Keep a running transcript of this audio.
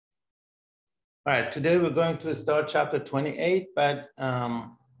All right, today we're going to start chapter 28, but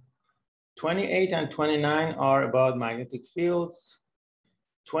 28 and 29 are about magnetic fields.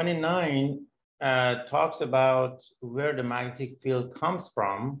 29 talks about where the magnetic field comes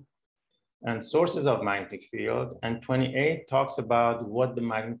from and sources of magnetic field, and 28 talks about what the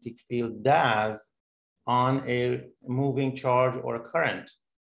magnetic field does on a moving charge or a current.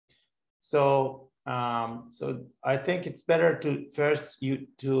 So I think it's better to first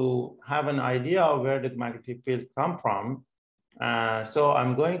to have an idea of where the magnetic field come from. So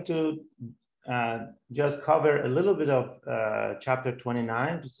I'm going to just cover a little bit of chapter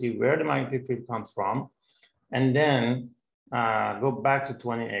 29 to see where the magnetic field comes from, and then go back to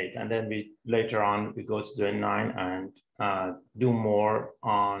 28, and then later on we go to 29 and do more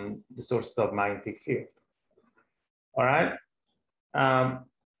on the sources of magnetic field. All right.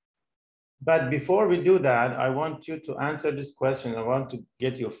 But before we do that, I want you to answer this question. I want to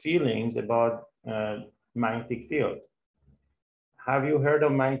get your feelings about magnetic field. Have you heard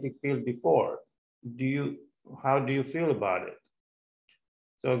of magnetic field before? How do you feel about it?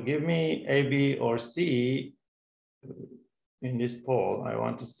 So give me A, B, or C in this poll. I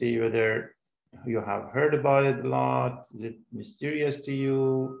want to see whether you have heard about it a lot. Is it mysterious to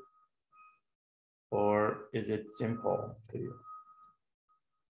you? Or is it simple to you?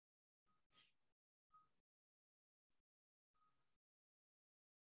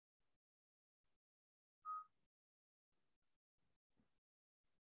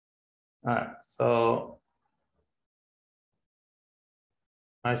 All right, so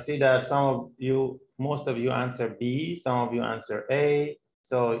I see that most of you answer B, some of you answer A,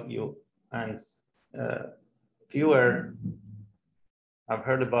 so fewer have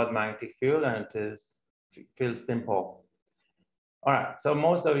heard about magnetic field, and it feels simple. All right, so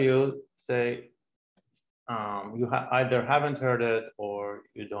most of you say you either haven't heard it or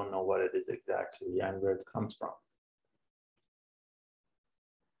you don't know what it is exactly and where it comes from.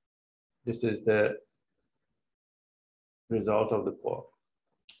 This is the result of the poll.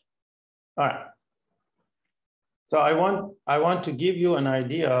 All right. So I want to give you an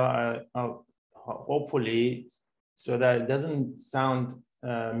idea of, hopefully, so that it doesn't sound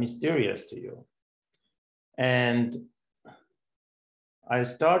mysterious to you. And I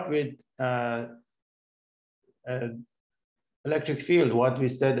start with electric field. What we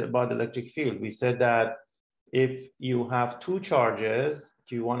said about electric field, we said that if you have two charges,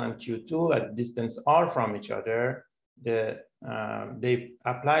 Q1 and Q2, at distance r from each other, they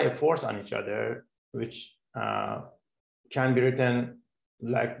apply a force on each other, which can be written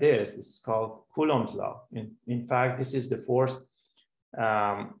like this. It's called Coulomb's law. In fact, this is the force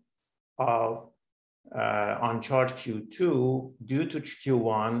on charge Q2 due to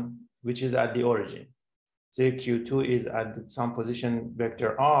Q1, which is at the origin. Say Q2 is at some position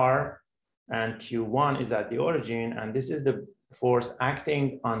vector r, and Q1 is at the origin, and this is the force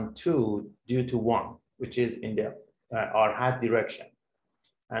acting on 2 due to 1, which is in the r hat direction.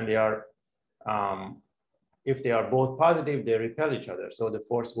 And they are, if they are both positive, they repel each other. So the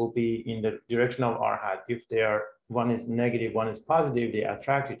force will be in the direction of r hat. If they are, one is negative, one is positive, they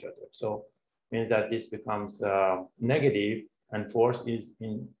attract each other. So it means that this becomes negative, and force is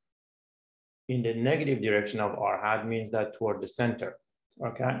in the negative direction of r hat, means that toward the center.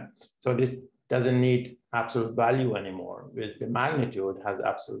 Okay, so this doesn't need absolute value anymore. With the magnitude has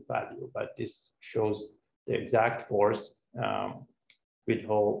absolute value, but this shows the exact force with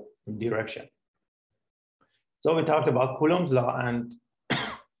whole direction. So we talked about Coulomb's law, and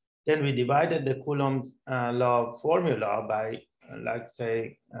then we divided the Coulomb's law formula by, like,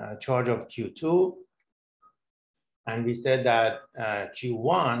 say, charge of Q2. And we said that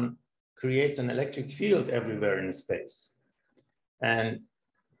Q1 creates an electric field everywhere in space. And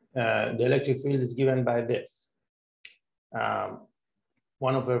the electric field is given by this.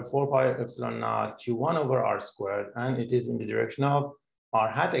 1/4πε0 Q1 over r squared, and it is in the direction of r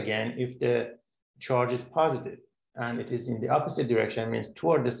hat again if the charge is positive, and it is in the opposite direction, means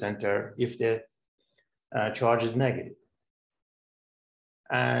toward the center, if the charge is negative.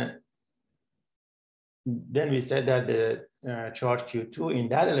 And then we said that the charge Q2 in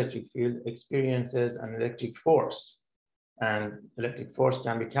that electric field experiences an electric force, and electric force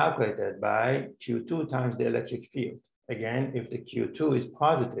can be calculated by Q2 times the electric field. Again, if the Q2 is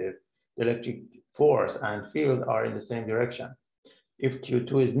positive, the electric force and field are in the same direction. If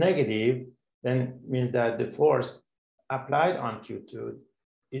Q2 is negative, then it means that the force applied on Q2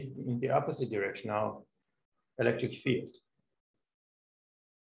 is in the opposite direction of electric field.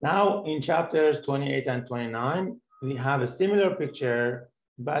 Now in chapters 28 and 29, we have a similar picture,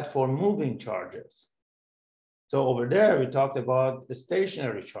 but for moving charges. So over there, we talked about the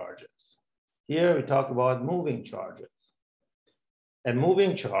stationary charges. Here we talk about moving charges. A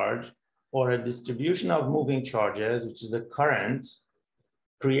moving charge or a distribution of moving charges, which is a current,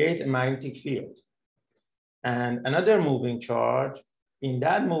 create a magnetic field. And another moving charge in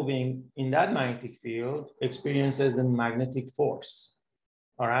that magnetic field experiences a magnetic force.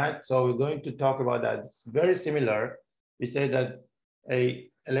 All right, so we're going to talk about that. It's very similar. We say that a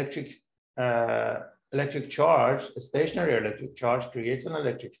electric charge, a stationary electric charge creates an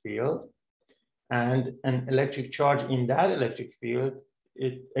electric field, and an electric charge in that electric field,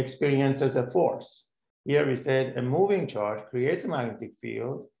 it experiences a force. Here we said a moving charge creates a magnetic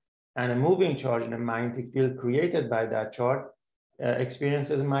field, and a moving charge in a magnetic field created by that charge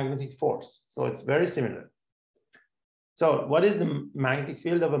experiences a magnetic force. So it's very similar. So what is the magnetic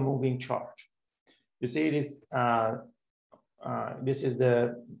field of a moving charge? You see this, this is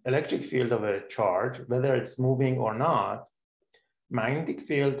the electric field of a charge, whether it's moving or not. Magnetic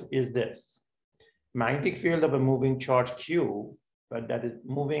field is this. Magnetic field of a moving charge Q, but that is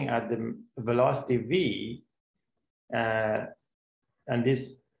moving at the velocity V, and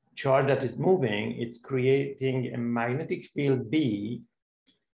this charge that is moving, it's creating a magnetic field B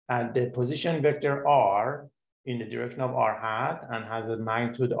at the position vector R in the direction of R hat and has a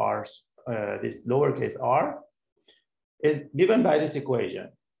magnitude R, this lowercase r, is given by this equation.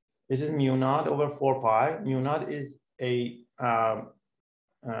 This is mu naught over 4 pi. Mu naught is a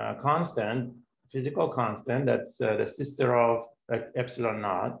constant, physical constant, that's the sister of epsilon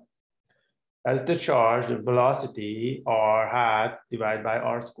naught, as the charge, the velocity, r hat divided by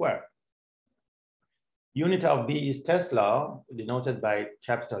r squared. Unit of B is Tesla, denoted by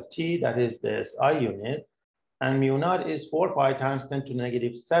capital T, that is the SI unit, and mu naught is 4 pi times 10 to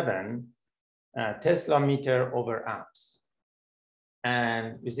negative 7 Tesla meter over amps.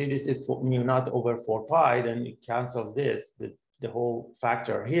 And you see this is mu naught over 4 pi, then it cancels this, the whole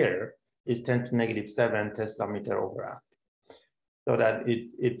factor here is 10 to negative 7 Tesla meter over amp. So that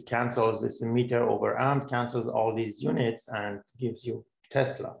it cancels this meter over amp, cancels all these units and gives you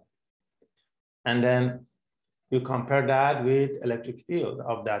Tesla. And then you compare that with electric field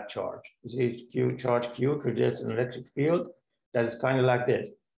of that charge. You see charge Q creates an electric field that is kind of like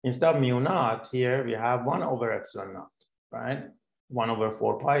this. Instead of mu naught here, we have 1 over epsilon naught, right? 1 over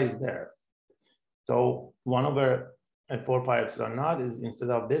 4 pi is there. So 1 over 4 pi epsilon naught is instead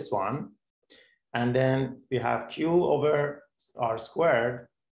of this one. And then we have Q over r squared.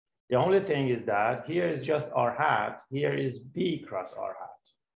 The only thing is that here is just r hat, here is B cross r hat.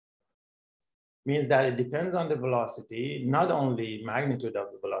 Means that it depends on the velocity, not only magnitude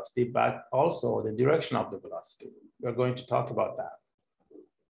of the velocity, but also the direction of the velocity. We're going to talk about that.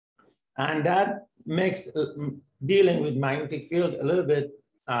 And that makes dealing with magnetic field a little bit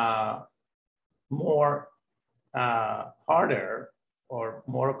more harder or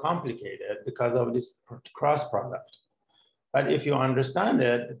more complicated because of this cross product. But if you understand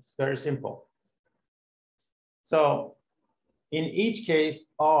it, it's very simple. So in each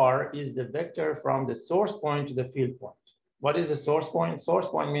case, R is the vector from the source point to the field point. What is the source point? Source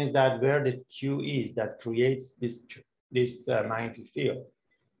point means that where the Q is that creates this magnetic field.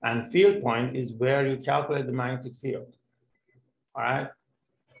 And field point is where you calculate the magnetic field. All right.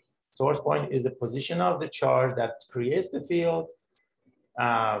 Source point is the position of the charge that creates the field.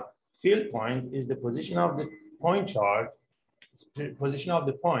 Field point is the position of the point charge, position of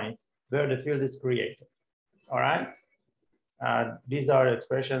the point where the field is created. All right. These are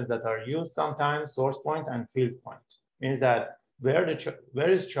expressions that are used sometimes, source point and field point. Means that where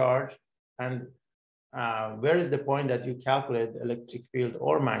is charge and where is the point that you calculate the electric field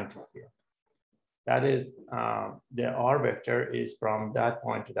or magnetic field. That is, the R vector is from that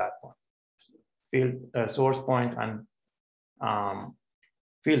point to that point. Field, source point and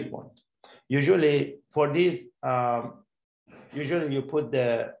field point. Usually for these, usually you put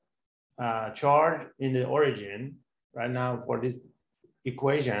the charge in the origin. Right now, for these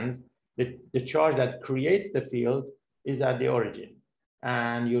equations, the charge that creates the field is at the origin.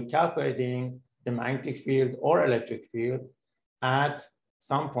 And you're calculating the magnetic field or electric field at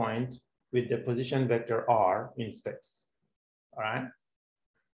some point with the position vector R in space. All right?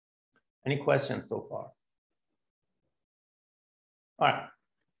 Any questions so far? All right.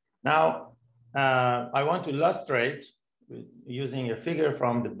 Now, I want to illustrate using a figure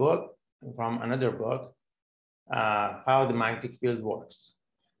from the book, from another book, how the magnetic field works.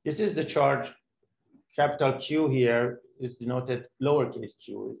 This is the charge, capital Q here is denoted lowercase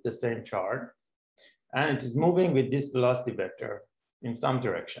q, it's the same charge. And it is moving with this velocity vector in some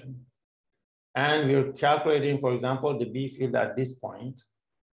direction. And we're calculating, for example, the B field at this point.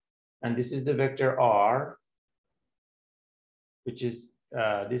 And this is the vector R, which is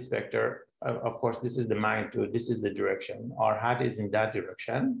this vector of course, this is the magnitude, this is the direction. R hat is in that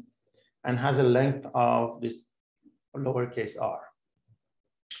direction and has a length of this lowercase r.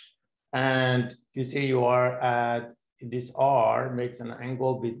 And you see you are at this r makes an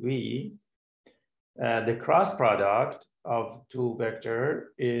angle with v. The cross product of two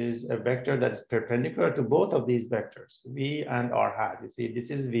vector is a vector that's perpendicular to both of these vectors, v and r hat. You see, this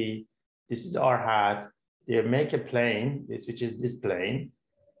is v, this is r hat. They make a plane, which is this plane,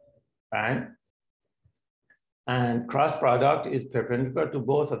 right? And cross product is perpendicular to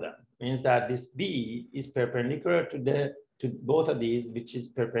both of them. Means that this b is perpendicular to both of these, which is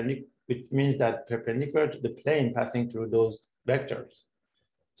perpendicular, which means that perpendicular to the plane passing through those vectors.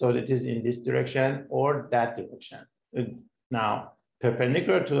 So it is in this direction or that direction. Now,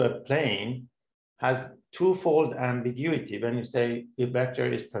 perpendicular to a plane has twofold ambiguity. When you say a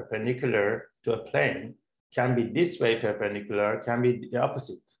vector is perpendicular to a plane, can be this way perpendicular, can be the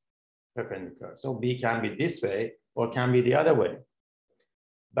opposite perpendicular. So B can be this way or can be the other way.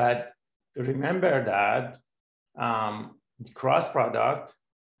 But remember that the cross product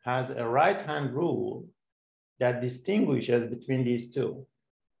has a right-hand rule that distinguishes between these two.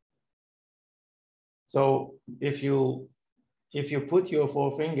 So if you put your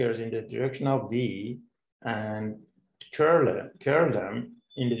four fingers in the direction of V and curl them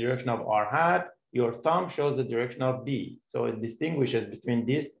in the direction of R hat, your thumb shows the direction of B. So it distinguishes between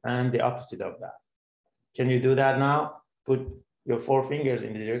this and the opposite of that. Can you do that now? Put your four fingers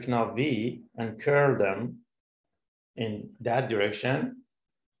in the direction of V and curl them in that direction,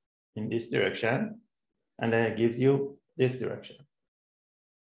 in this direction, and then it gives you this direction.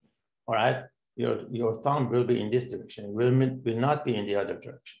 All right, your thumb will be in this direction, will not be in the other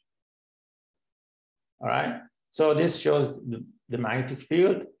direction. All right, so this shows the magnetic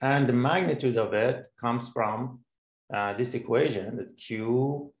field, and the magnitude of it comes from this equation, that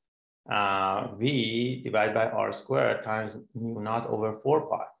Q V divided by R squared times mu naught over 4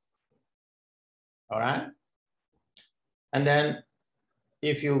 pi. All right, and then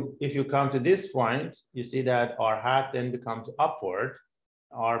if you come to this point, you see that R hat then becomes upward.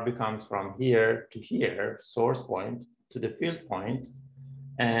 R becomes from here to here, source point to the field point,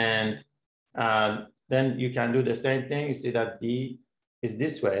 and then you can do the same thing. You see that B is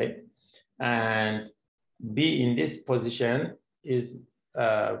this way, and B in this position is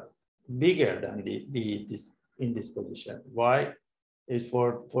bigger than in this position. Why? It's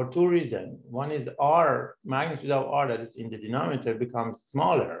for two reasons. One is R, magnitude of R that is in the denominator becomes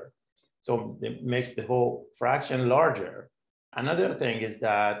smaller, so it makes the whole fraction larger. Another thing is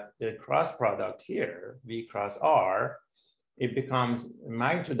that the cross product here, V cross R, it becomes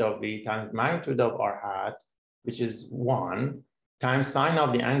magnitude of V times magnitude of R hat, which is 1, times sine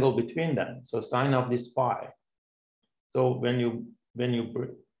of the angle between them, so sine of this pi. So when you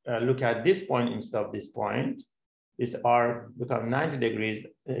look at this point instead of this point, this R becomes 90 degrees,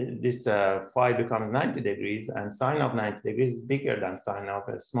 this phi becomes 90 degrees, and sine of 90 degrees is bigger than sine of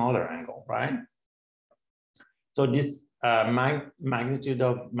a smaller angle, right? So this magnitude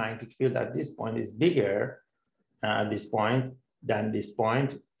of magnetic field at this point is bigger at this point than this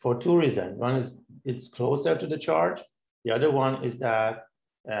point for two reasons. One is it's closer to the charge. The other one is that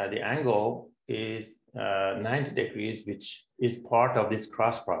the angle is 90 degrees, which is part of this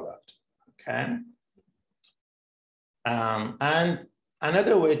cross product, okay? And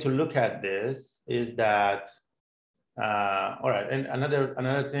another way to look at this is that, all right, and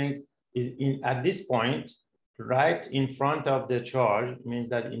another thing is at this point, right in front of the charge means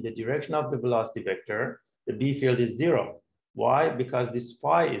that in the direction of the velocity vector, the B field is 0. Why? Because this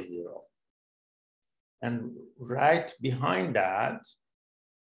phi is 0. And right behind that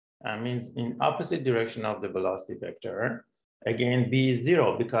means in opposite direction of the velocity vector, again, B is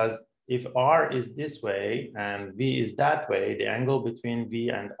 0, because if R is this way and V is that way, the angle between V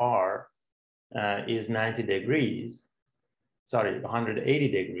and R is 90 degrees, sorry,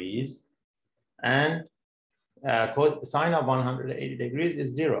 180 degrees, and sine of 180 degrees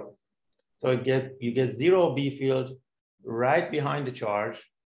is 0. So you get 0 B field right behind the charge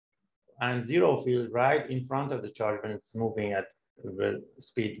and 0 field right in front of the charge when it's moving at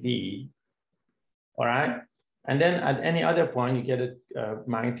speed V, all right? And then at any other point, you get a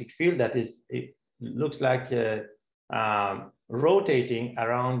magnetic field that is, it looks like rotating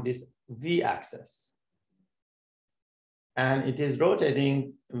around this V axis. And it is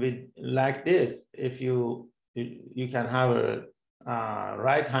rotating with like this. If you can have a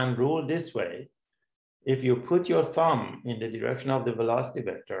right-hand rule this way. If you put your thumb in the direction of the velocity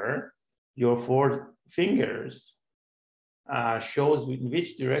vector, your four fingers shows in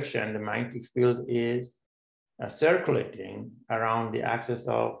which direction the magnetic field is circulating around the axis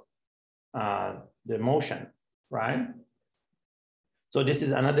of the motion, right? So this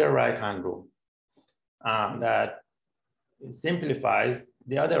is another right-hand rule that simplifies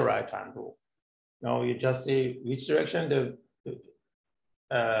the other right-hand rule. Now you just see which direction the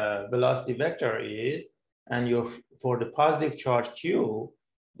velocity vector is, and for the positive charge Q,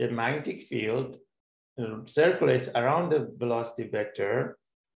 the magnetic field circulates around the velocity vector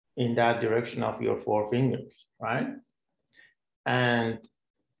in that direction of your 4 fingers, right? And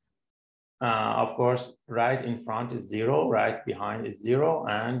of course, right in front is 0, right behind is 0,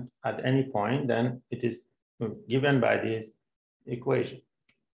 and at any point, then it is given by this equation.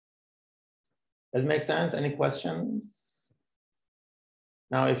 Does it make sense? Any questions?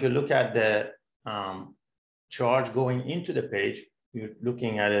 Now, if you look at the charge going into the page, you're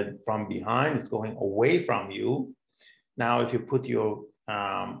looking at it from behind, it's going away from you. Now, if you put your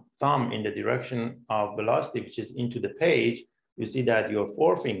thumb in the direction of velocity, which is into the page, you see that your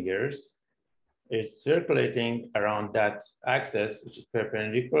 4 fingers is circulating around that axis, which is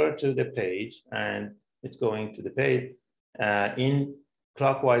perpendicular to the page, and it's going to the page in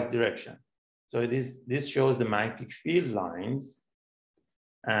clockwise direction. So this shows the magnetic field lines.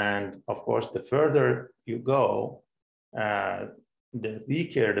 And of course, the further you go, the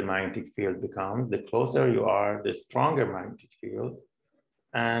weaker the magnetic field becomes. The closer you are, the stronger magnetic field.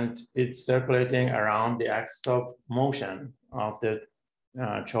 And it's circulating around the axis of motion of the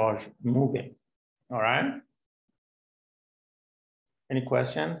charge moving. All right. Any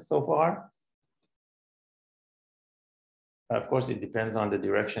questions so far? Of course, it depends on the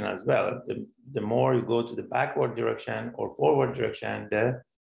direction as well. The more you go to the backward direction or forward direction, the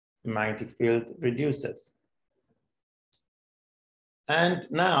magnetic field reduces. And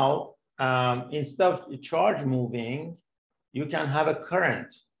now, instead of the charge moving, you can have a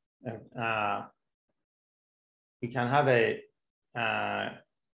current. You can have a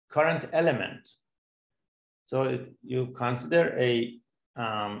current element. So you consider a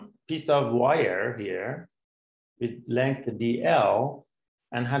piece of wire here with length DL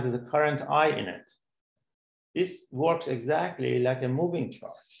and has a current I in it. This works exactly like a moving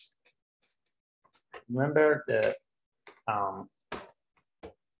charge. Remember the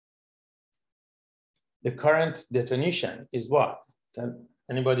current definition is what? Can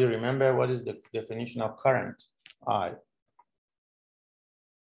anybody remember what is the definition of current? I.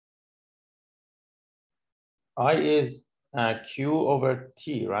 I is Q over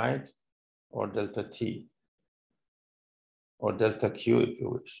T, right? Or delta T. Or delta Q if you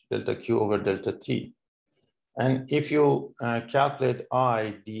wish, delta Q over delta T. And if you calculate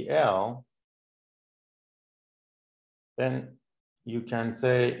I dl, then you can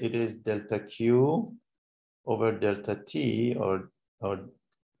say it is delta Q over delta T, or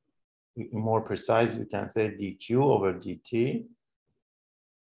more precise, you can say dQ over dt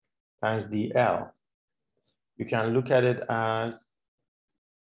times dl. You can look at it as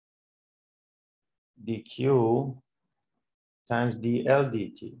dQ times dl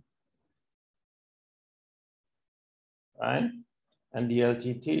dt, right? And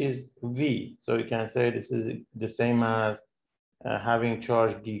dLdt is V. So you can say this is the same as having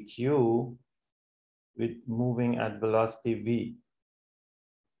charge dQ with moving at velocity V.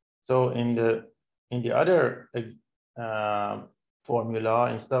 So in the other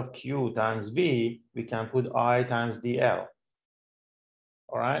formula, instead of Q times V, we can put I times dl.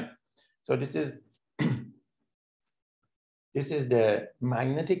 All right. So this is this is the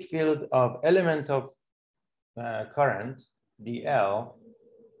magnetic field of element of current dl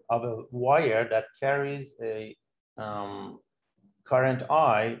of a wire that carries a current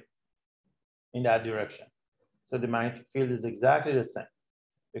I in that direction. So the magnetic field is exactly the same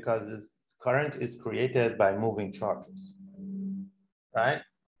because this current is created by moving charges, right?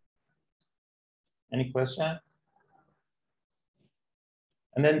 Any question?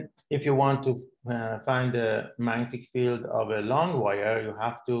 And then if you want to find the magnetic field of a long wire, you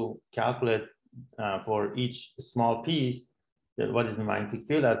have to calculate for each small piece what is the magnetic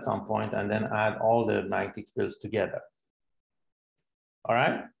field at some point, and then add all the magnetic fields together. All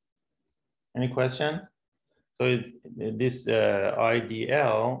right? Any questions? So this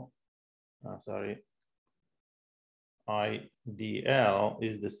IDL, IDL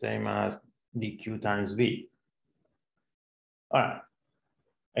is the same as dQ times V. All right.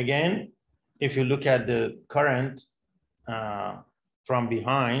 Again, if you look at the current from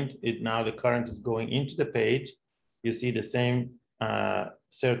behind, now the current is going into the page. You see the same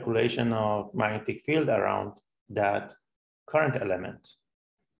circulation of magnetic field around that current element.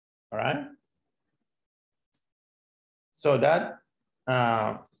 All right. So that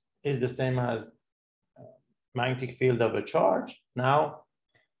is the same as magnetic field of a charge. Now,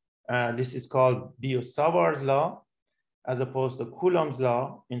 This is called Biot-Savart's law, as opposed to Coulomb's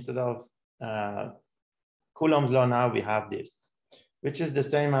law. Instead of Coulomb's law, now we have this, which is the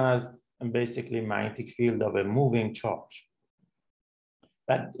same as basically magnetic field of a moving charge.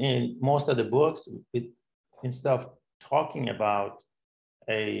 But in most of the books, instead of talking about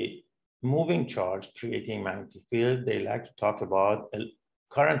a moving charge creating magnetic field, they like to talk about a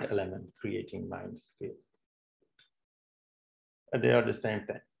current element creating magnetic field. But they are the same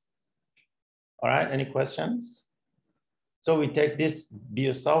thing. All right, any questions? So we take this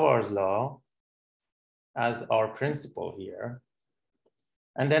Biot-Savart's law as our principle here.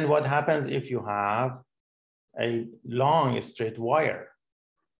 And then what happens if you have a long straight wire?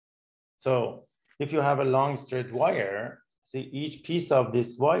 So if you have a long straight wire, see each piece of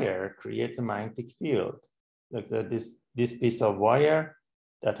this wire creates a magnetic field. Like this piece of wire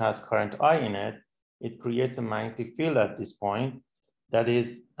that has current I in it, it creates a magnetic field at this point that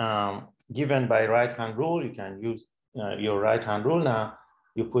is given by right-hand rule. You can use your right-hand rule now.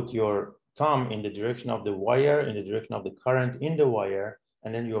 You put your thumb in the direction of the wire, in the direction of the current in the wire,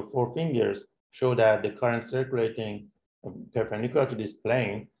 and then your 4 fingers show that the current circulating perpendicular to this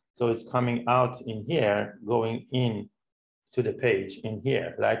plane. So it's coming out in here, going in to the page in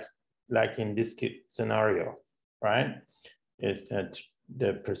here, like in this scenario, right? Is that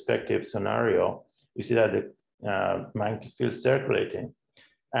the perspective scenario? You see that the magnetic field circulating.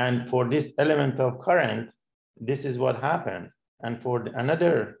 And for this element of current, this is what happens. And for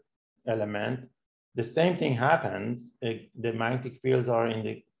another element, the same thing happens. The magnetic fields are in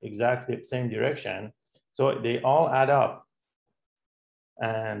the exact same direction. So they all add up.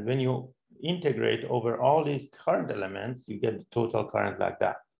 And when you integrate over all these current elements, you get the total current like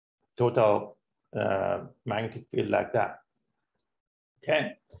that, total magnetic field like that.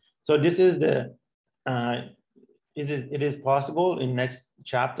 Okay, so this is the, it is possible in next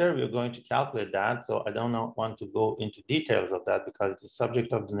chapter, we're going to calculate that. So I don't want to go into details of that because it's the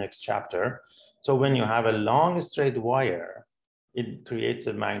subject of the next chapter. So when you have a long straight wire, it creates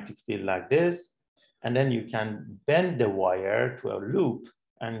a magnetic field like this. And then you can bend the wire to a loop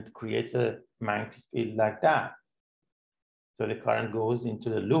and creates a magnetic field like that. So the current goes into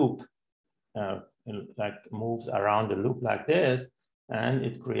the loop, like moves around the loop like this, and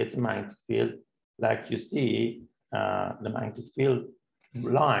it creates a magnetic field like you see. The magnetic field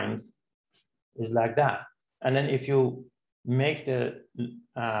lines is like that. And then if you make the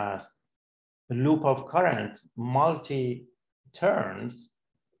loop of current multi-turns,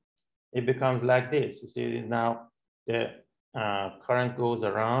 it becomes like this. You see, now the current goes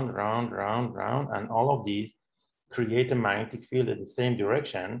around, round, and all of these create a magnetic field in the same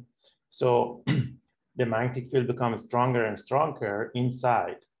direction. So the magnetic field becomes stronger and stronger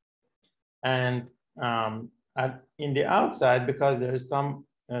inside. And in the outside, because there is some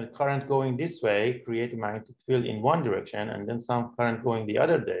current going this way, create a magnetic field in one direction, and then some current going the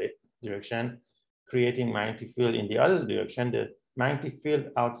other direction, creating magnetic field in the other direction. The magnetic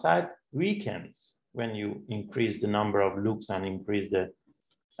field outside weakens when you increase the number of loops and increase the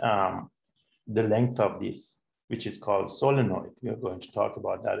length of this, which is called solenoid. We are going to talk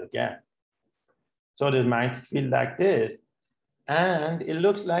about that again. So the magnetic field like this, and it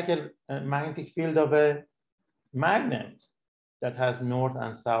looks like a magnetic field of a magnet that has north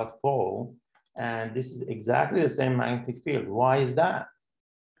and south pole. And this is exactly the same magnetic field. Why is that?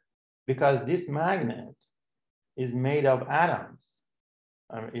 Because this magnet is made of atoms.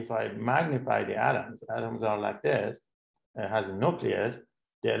 If I magnify the atoms are like this, it has a nucleus,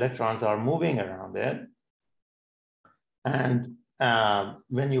 the electrons are moving around it. And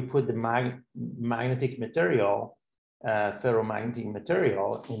when you put the magnetic material, ferromagnetic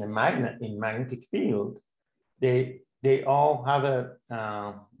material in a magnetic field, they all have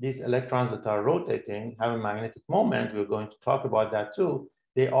these electrons that are rotating have a magnetic moment. We're going to talk about that too.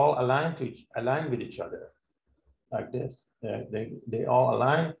 They all align with each other like this. They all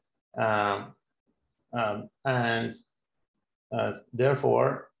align, and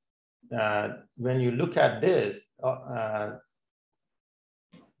therefore, when you look at this,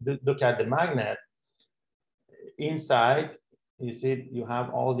 look at the magnet inside, you see you have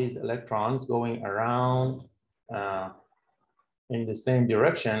all these electrons going around in the same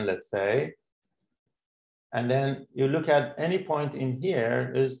direction, let's say. And then you look at any point in here,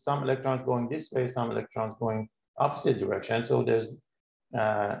 there's some electrons going this way, some electrons going opposite direction. So there's,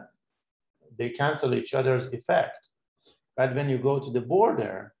 they cancel each other's effect. But when you go to the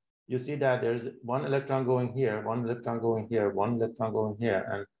border, you see that there's one electron going here, one electron going here, one electron going here,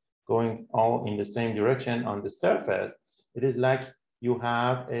 and going all in the same direction on the surface. It is like you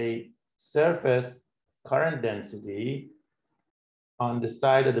have a surface current density on the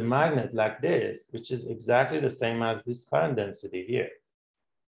side of the magnet like this, which is exactly the same as this current density here.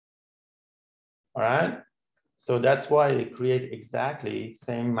 All right? So that's why they create exactly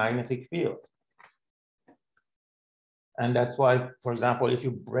same magnetic field. And that's why, for example, if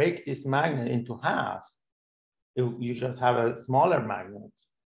you break this magnet into half, you just have a smaller magnet.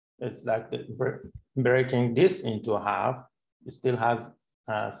 It's like breaking this into half. It still has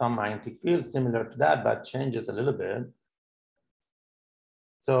some magnetic field similar to that, but changes a little bit.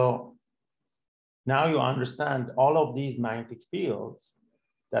 So now you understand all of these magnetic fields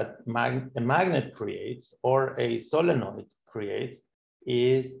that a magnet creates or a solenoid creates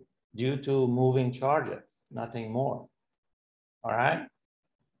is due to moving charges, nothing more. All right?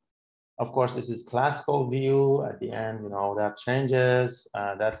 Of course, this is classical view. At the end, you know, that changes.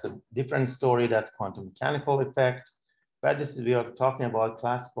 That's a different story. That's quantum mechanical effect. But this is, we are talking about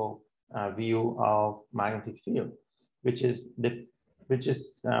classical view of magnetic field, which is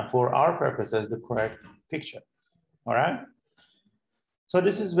for our purposes the correct picture. All right. So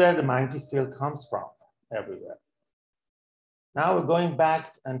this is where the magnetic field comes from everywhere. Now we're going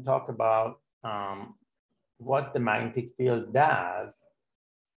back and talk about what the magnetic field does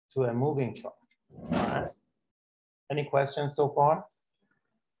to a moving charge. All right. Any questions so far?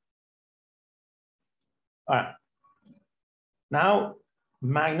 All right. Now,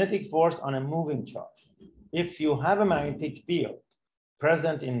 magnetic force on a moving charge. If you have a magnetic field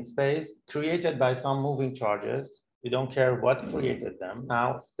present in space created by some moving charges, we don't care what created them.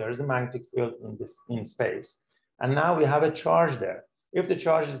 Now there's a magnetic field in space. And now we have a charge there. If the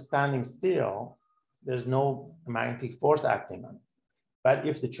charge is standing still, there's no magnetic force acting on it. But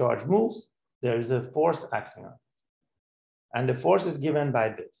if the charge moves, there is a force acting on it. And the force is given by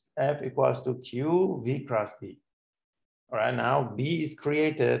this, F equals to Q V cross B. All right, now B is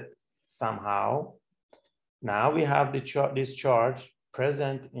created somehow. Now we have this charge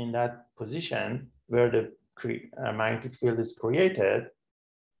present in that position where the magnetic field is created,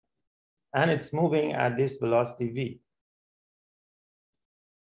 and it's moving at this velocity V.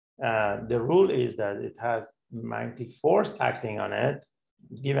 The rule is that it has magnetic force acting on it,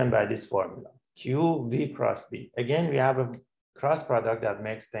 given by this formula, Q V cross B. Again, we have a cross product that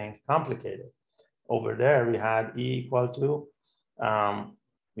makes things complicated. Over there, we had E equal to,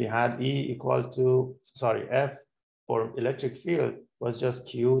 F for electric field was just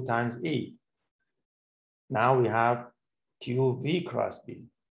Q times E. Now we have Q V cross B.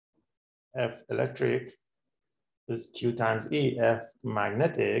 F electric is Q times E. F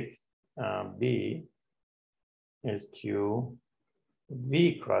magnetic, B is Q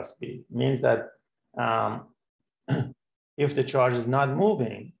V cross B. Means that if the charge is not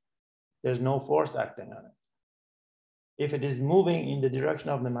moving, there's no force acting on it. If it is moving in the direction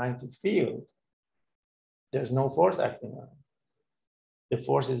of the magnetic field, there's no force acting on it. The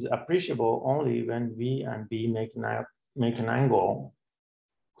force is appreciable only when V and B make an angle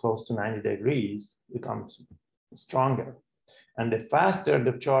close to 90 degrees, becomes stronger. And the faster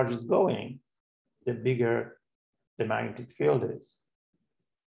the charge is going, the bigger the magnetic field is.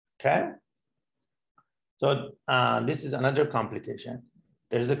 Okay? So this is another complication.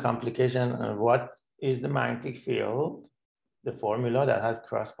 There's a complication of what is the magnetic field, the formula that has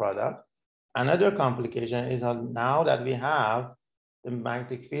cross product. Another complication is now that we have the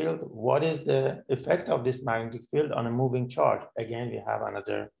magnetic field, what is the effect of this magnetic field on a moving charge? Again, we have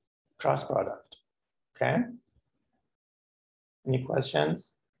another cross product, okay? Any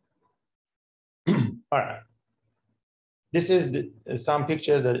questions? All right. This is some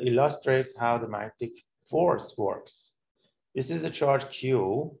picture that illustrates how the magnetic force works. This is a charge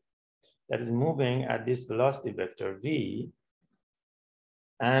Q that is moving at this velocity vector V,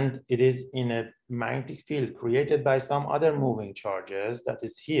 and it is in a magnetic field created by some other moving charges that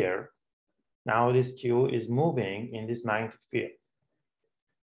is here. Now this Q is moving in this magnetic field.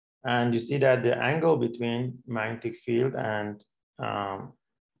 And you see that the angle between magnetic field and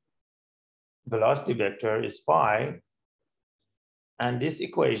velocity vector is phi. And this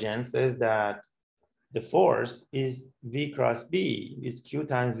equation says that the force is V cross B, is Q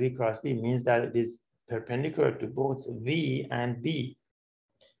times V cross B, means that it is perpendicular to both V and B.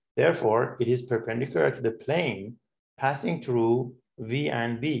 Therefore, it is perpendicular to the plane passing through V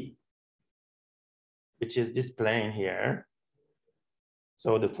and B, which is this plane here.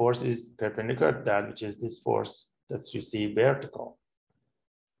 So the force is perpendicular to that, which is this force that you see vertical.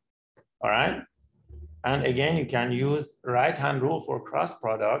 All right. And again, you can use right-hand rule for cross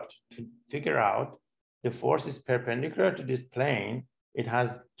product to figure out the force is perpendicular to this plane. It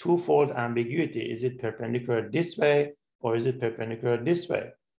has twofold ambiguity. Is it perpendicular this way or is it perpendicular this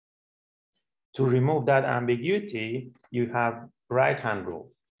way? To remove that ambiguity, you have right-hand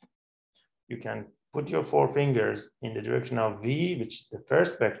rule. You can put your 4 fingers in the direction of V, which is the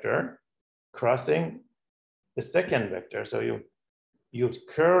first vector, crossing the second vector. So you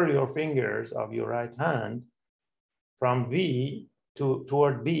curl your fingers of your right hand from V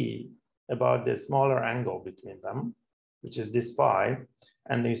toward B about the smaller angle between them, which is this phi.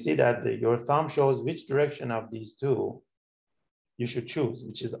 And you see that your thumb shows which direction of these two you should choose,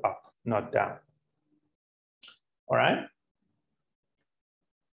 which is up, not down. All right?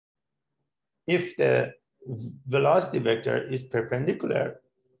 If the velocity vector is perpendicular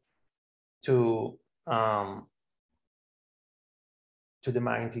to the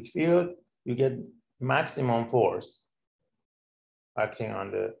magnetic field, you get maximum force acting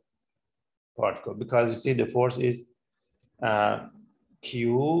on the particle, because you see the force is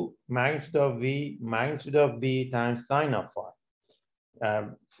Q magnitude of V magnitude of B times sine of phi.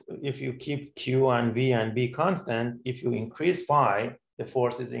 If you keep Q and V and B constant, if you increase phi, the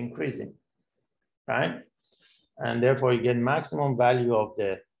force is increasing, right? And therefore you get maximum value of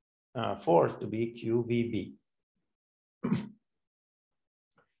the force to be QVB.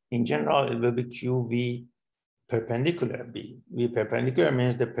 In general, it will be QV perpendicular B. V perpendicular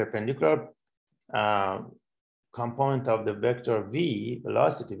means the perpendicular component of the vector V,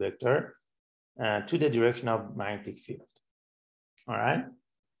 velocity vector, to the direction of magnetic field. All right.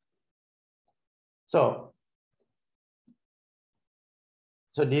 So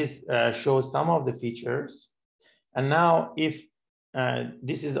this shows some of the features. And now if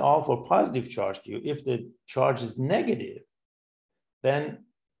this is all for positive charge Q, if the charge is negative, then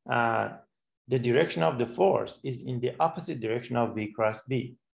the direction of the force is in the opposite direction of V cross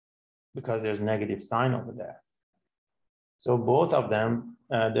B, because there's negative sign over there. So both of them,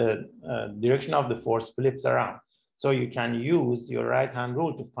 the direction of the force flips around. So you can use your right-hand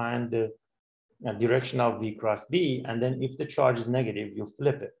rule to find the direction of V cross B, and then if the charge is negative, you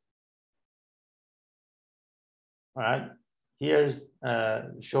flip it. All right, here's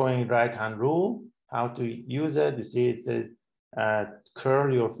showing right-hand rule, how to use it. You see it says,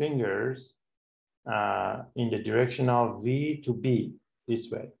 curl your fingers in the direction of V to B,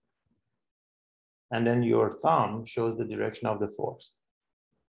 this way. And then your thumb shows the direction of the force.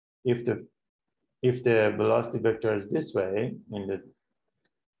 If the velocity vector is this way in the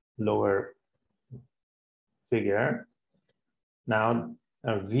lower figure, now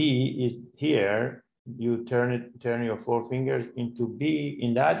V is here, you turn your 4 fingers into B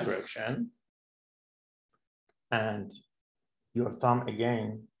in that direction, and your thumb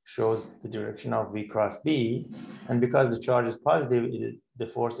again shows the direction of V cross B, and because the charge is positive, the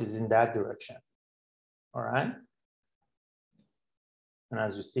force is in that direction. All right. And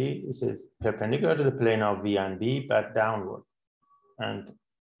as you see, this is perpendicular to the plane of V and B, but downward. And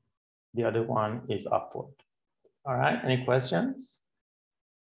the other one is upward. All right, any questions?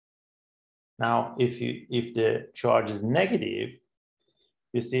 Now, if the charge is negative,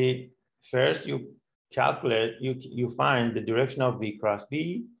 you see, first you calculate, you find the direction of V cross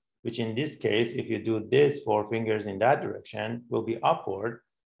B, which in this case, if you do this 4 fingers in that direction, will be upward,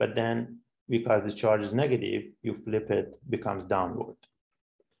 but then because the charge is negative, you flip it, becomes downward.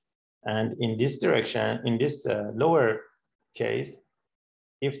 And in this direction, in this lower case,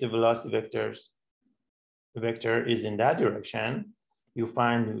 if the velocity vector is in that direction, you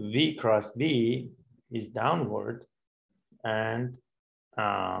find V cross B is downward, and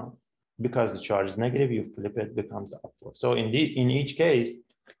because the charge is negative, you flip it, becomes upward. So in each case,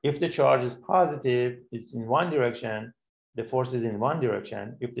 if the charge is positive, it's in one direction, the force is in one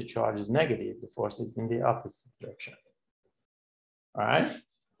direction. If the charge is negative, the force is in the opposite direction. All right.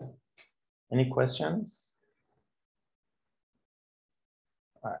 Any questions?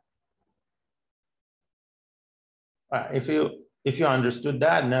 All right. All right. If you understood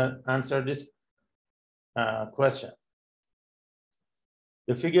that, now answer this question.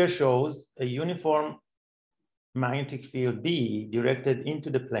 The figure shows a uniform magnetic field B directed into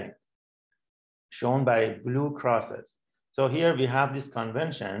the plane, shown by blue crosses. So here we have this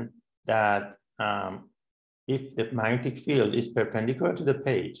convention that if the magnetic field is perpendicular to the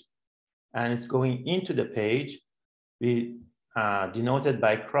page and it's going into the page, we denote it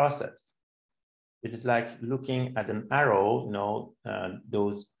by crosses. It is like looking at an arrow, you know,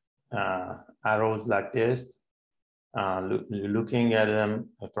 those arrows like this, looking at them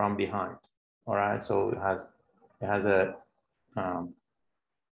from behind. All right, so it has a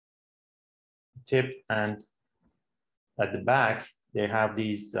tip, and at the back, they have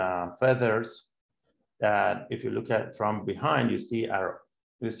these feathers that if you look at from behind, you see arrow,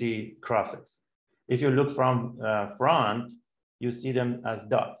 you see crosses. If you look from front, you see them as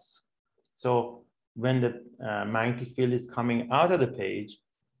dots. So when the magnetic field is coming out of the page,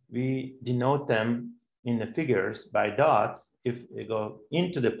 we denote them in the figures by dots. If they go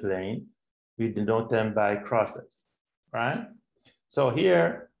into the plane, we denote them by crosses, right? So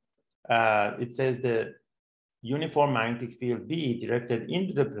here it says the uniform magnetic field B directed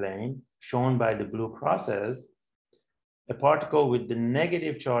into the plane, shown by the blue crosses. A particle with the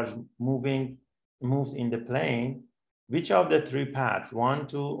negative charge moves in the plane. Which of the three paths, 1,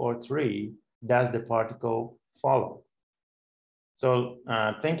 2, or 3, does the particle follow? So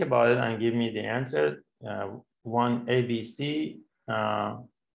think about it and give me the answer. One ABC.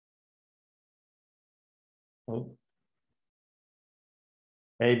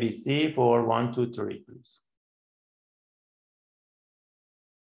 ABC for 1, 2, 3, please.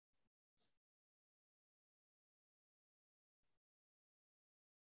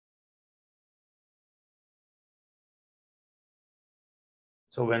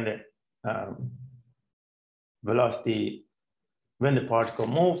 So when the velocity, when the particle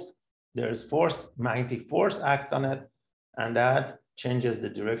moves, there's force, magnetic force acts on it, and that changes the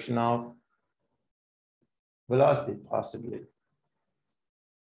direction of velocity, possibly.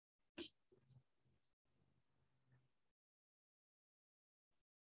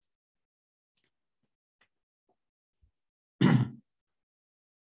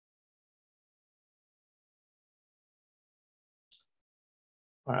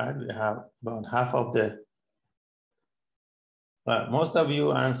 All right, we have about half of the, most of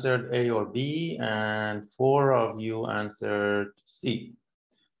you answered A or B, and 4 of you answered C.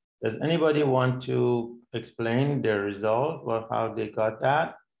 Does anybody want to explain their result or how they got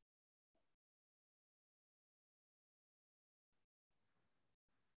that?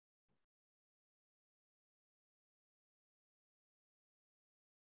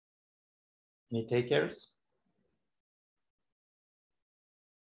 Any takers?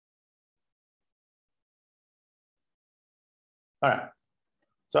 All right,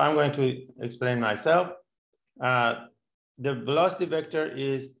 so I'm going to explain myself. The velocity vector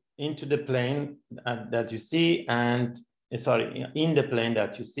is into the plane that you see, and sorry, in the plane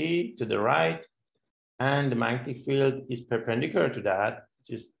that you see to the right, and the magnetic field is perpendicular to that,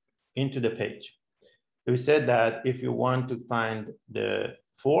 which is into the page. We said that if you want to find the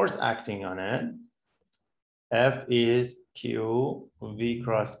force acting on it, F is Q V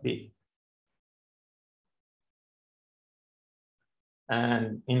cross B.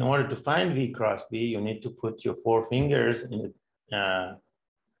 And in order to find V cross B, you need to put your 4 fingers in the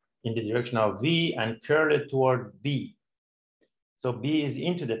direction of V and curl it toward B. So B is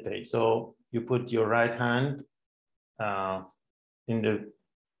into the page. So you put your right hand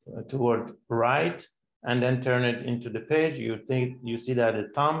toward right, and then turn it into the page. You see that the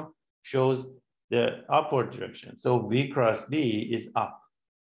thumb shows the upward direction. So V cross B is up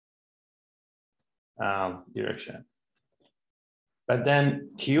direction. But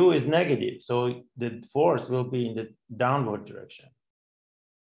then Q is negative, so the force will be in the downward direction.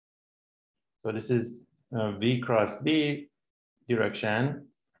 So this is V cross B direction.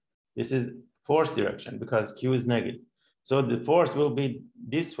 This is force direction because Q is negative. So the force will be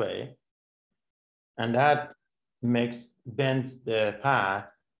this way, and that bends the path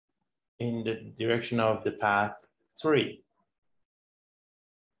in the direction of the path 3.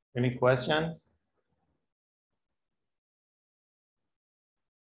 Any questions?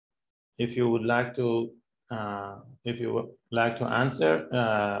 If you would like to, answer,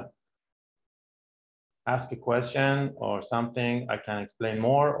 ask a question or something, I can explain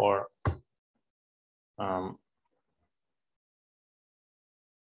more, or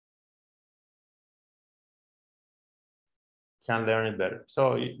can learn it better.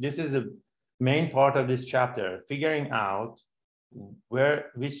 So this is the main part of this chapter, figuring out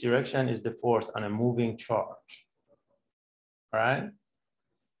which direction is the force on a moving charge. All right?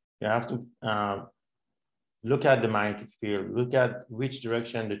 You have to look at the magnetic field, look at which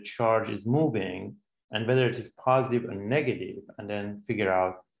direction the charge is moving and whether it is positive or negative, and then figure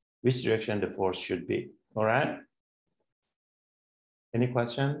out which direction the force should be. All right? Any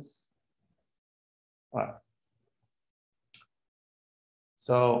questions? All right.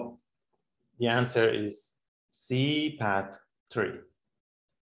 So the answer is C, path 3.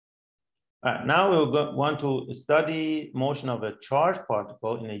 All right, now we'll want to study motion of a charged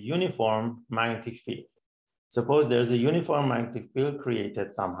particle in a uniform magnetic field. Suppose there's a uniform magnetic field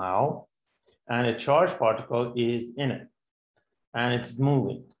created somehow, and a charged particle is in it, and it's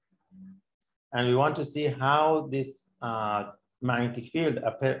moving. And we want to see how this magnetic field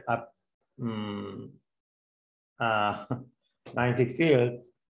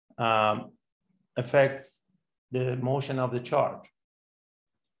affects the motion of the charge.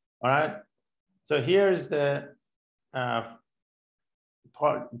 All right. So here's the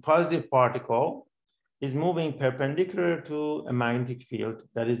positive particle is moving perpendicular to a magnetic field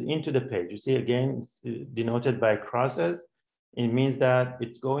that is into the page. You see, again, it's denoted by crosses. It means that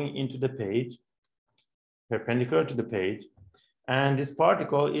it's going into the page, perpendicular to the page. And this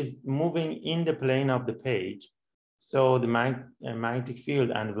particle is moving in the plane of the page. So the magnetic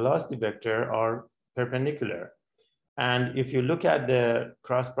field and velocity vector are perpendicular. And if you look at the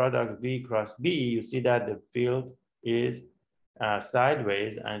cross product V cross B, you see that the field is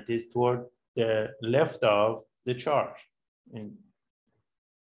sideways and it is toward the left of the charge,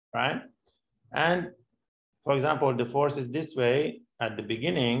 right? And for example, the force is this way at the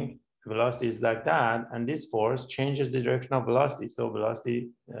beginning, velocity is like that, and this force changes the direction of velocity. So velocity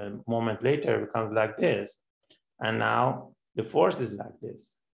a moment later becomes like this. And now the force is like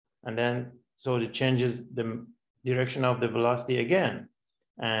this. And then, so it changes the direction of the velocity again.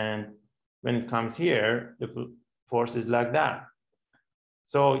 And when it comes here, the force is like that.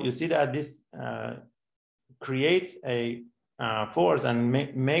 So you see that this creates a force and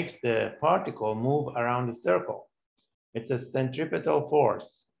makes the particle move around the circle. It's a centripetal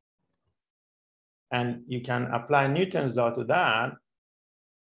force. And you can apply Newton's law to that.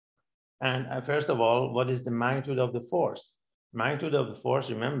 And first of all, what is the magnitude of the force? Magnitude of the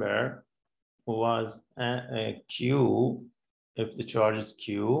force, remember, was a Q, if the charge is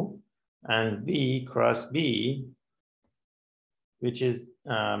Q, and V cross B, which is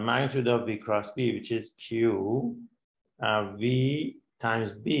magnitude of V cross B, which is Q, V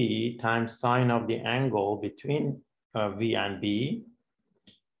times B times sine of the angle between V and B.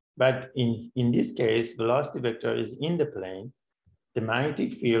 But in this case, velocity vector is in the plane. The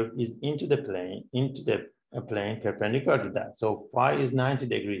magnetic field is into the plane perpendicular to that. So phi is 90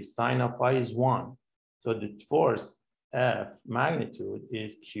 degrees, sine of phi is 1. So the force F magnitude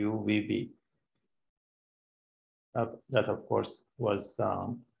is QVB. That of course was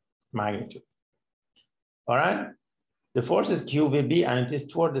magnitude. All right, the force is QVB and it is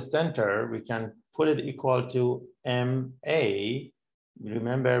toward the center. We can put it equal to MA.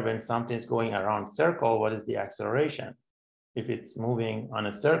 Remember, when something is going around circle, what is the acceleration? If it's moving on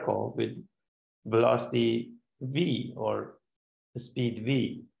a circle with velocity V or speed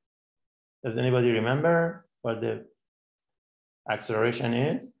V. Does anybody remember what the acceleration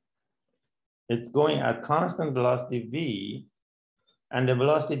is? It's going at constant velocity V, and the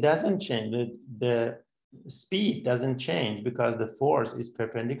velocity doesn't change. The speed doesn't change because the force is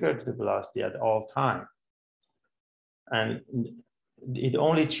perpendicular to the velocity at all time. And it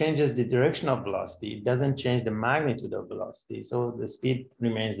only changes the direction of velocity. It doesn't change the magnitude of velocity. So the speed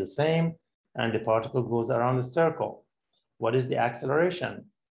remains the same and the particle goes around the circle. What is the acceleration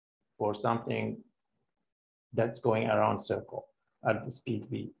for something that's going around circle at the speed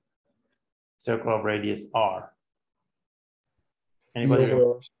V? Circle of radius R. Anybody?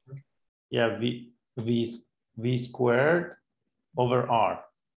 Yeah, V squared over R.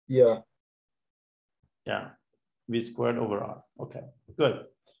 Yeah. Yeah. V squared over R. Okay, good.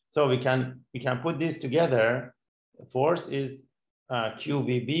 So we can put these together. Force is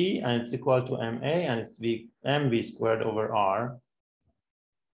QVB and it's equal to MA and it's MV squared over R.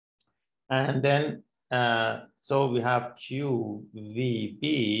 And then, so we have QVB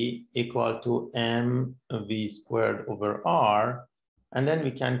equal to MV squared over R. And then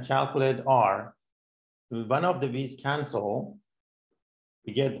we can calculate R. One of the V's cancel.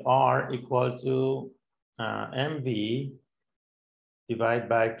 We get R equal to MV divided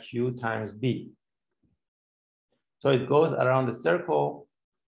by Q times B. So it goes around the circle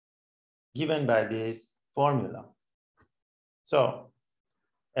given by this formula. So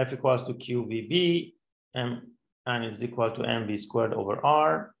F equals to QVB and is equal to MV squared over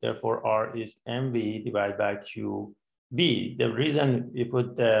R. Therefore, R is MV divided by QB. The reason we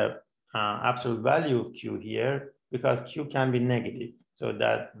put the absolute value of Q here, because Q can be negative. So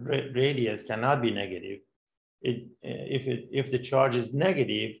that radius cannot be negative. If the charge is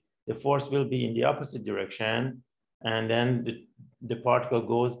negative, the force will be in the opposite direction, and then the particle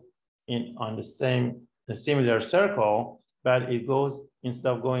goes in on the similar circle, but it goes,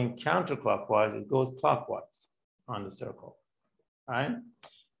 instead of going counterclockwise, it goes clockwise on the circle, right?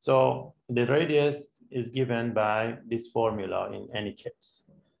 So the radius is given by this formula in any case.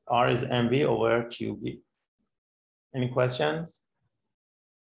 R is MV over QB. Any questions?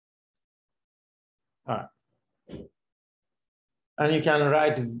 All right. And you can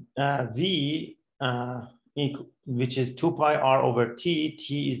write V, which is 2 pi R over T.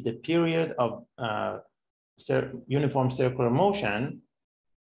 T is the period of uniform circular motion.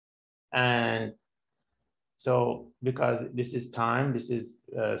 And So because this is time, this is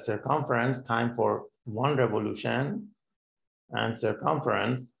circumference, time for one revolution and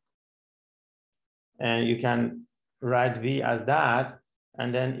circumference. And you can write V as that.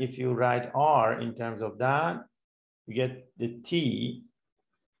 And then if you write R in terms of that, you get the T.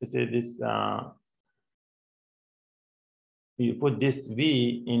 You say this, you put this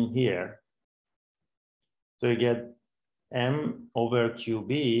V in here. So you get M over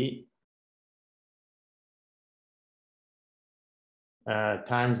QB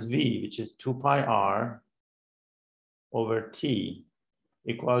times V, which is 2 pi R over T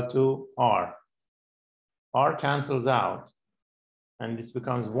equal to R. R cancels out and this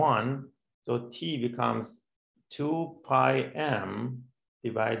becomes 1. So T becomes 2 pi M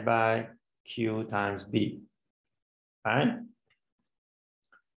divided by Q times B, right?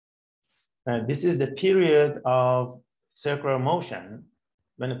 And this is the period of circular motion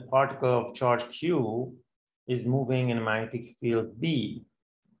when a particle of charge Q is moving in a magnetic field B.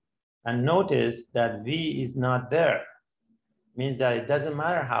 And notice that V is not there. Means that it doesn't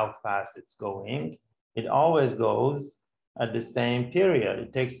matter how fast it's going, it always goes at the same period.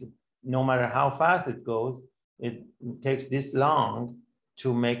 It takes, no matter how fast it goes, it takes this long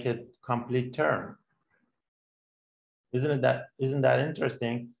to make a complete turn. Isn't that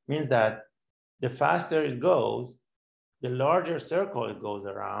interesting? Means that the faster it goes, the larger circle it goes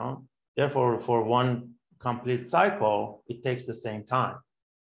around. Therefore, for one complete cycle, it takes the same time.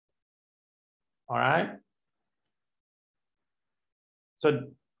 All right? So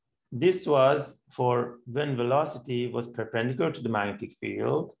this was for when velocity was perpendicular to the magnetic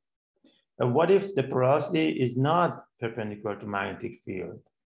field. And what if the velocity is not perpendicular to magnetic field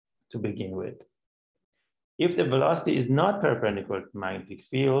to begin with? If the velocity is not perpendicular to the magnetic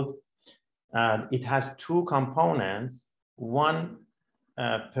field, it has two components, one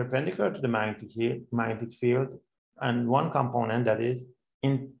perpendicular to the magnetic field, and one component that is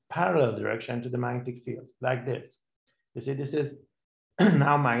in parallel direction to the magnetic field, like this. You see, this is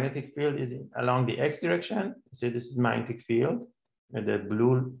now magnetic field is along the x direction. You see, this is magnetic field with the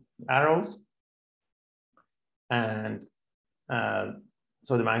blue arrows. And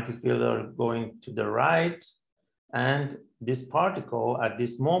so the magnetic field are going to the right. And this particle at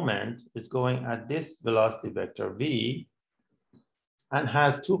this moment is going at this velocity vector v and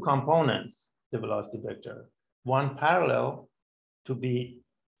has two components, the velocity vector, one parallel to b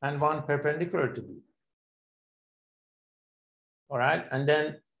and one perpendicular to b. All right, and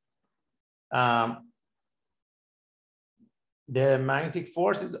then the magnetic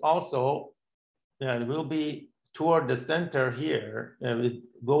force is also will be toward the center here. It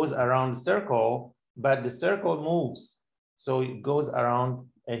goes around the circle, but the circle moves. So it goes around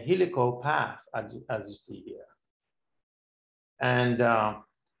a helical path, as you see here. And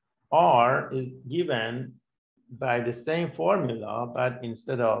R is given by the same formula, but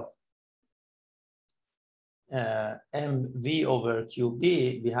instead of mv over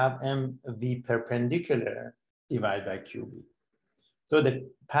qb, we have mv perpendicular divided by qb. So the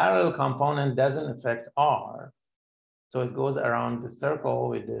parallel component doesn't affect R. So it goes around the circle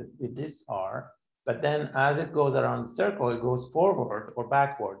with this R. But then as it goes around the circle, it goes forward or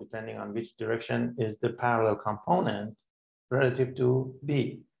backward, depending on which direction is the parallel component relative to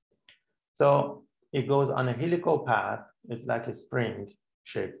B. So it goes on a helical path. It's like a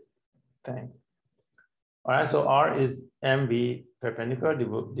spring-shaped thing. All right, so R is mv perpendicular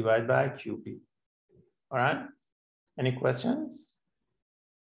divided by qb. All right, any questions?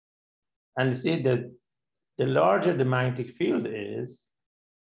 And you see that the larger the magnetic field is,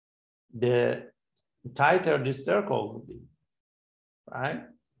 the tighter this circle will be, right?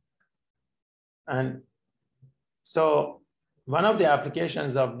 And so one of the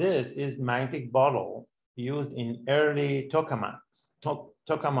applications of this is magnetic bottle used in early tokamaks.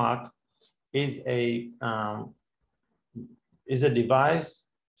 Tokamak is a device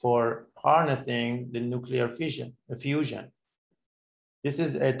for harnessing the nuclear fusion. This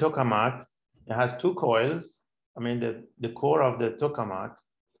is a tokamak. It has two coils. I mean, the core of the tokamak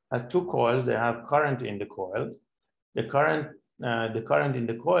has two coils. They have current in the coils. The current in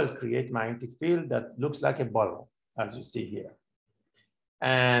the coils create magnetic field that looks like a bottle, as you see here.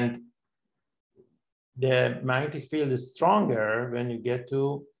 And the magnetic field is stronger when you get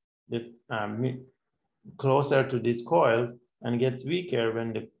to the closer to these coils, and gets weaker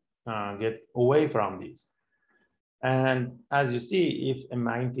when they get away from these. And as you see, if a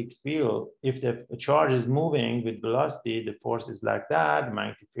magnetic field, if the charge is moving with velocity, the force is like that, the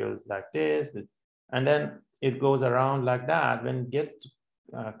magnetic field is like this, and then it goes around like that. When it gets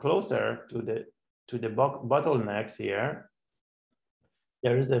closer to the bottlenecks here,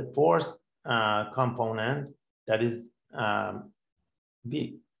 there is a force component that is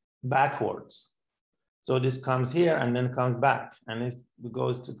backwards. So this comes here and then comes back, and it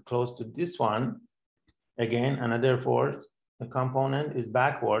goes to close to this one. Again, another force, the component is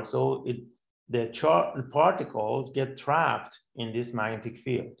backward, so the particles get trapped in this magnetic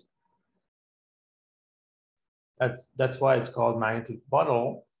field. That's why it's called magnetic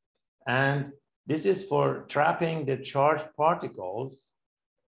bottle. And this is for trapping the charged particles,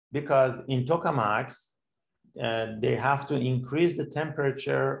 because in tokamaks, they have to increase the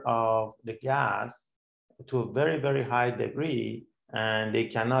temperature of the gas to a very, very high degree, and they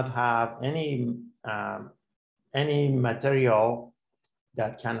cannot have any material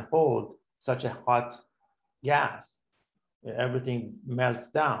that can hold such a hot gas. Everything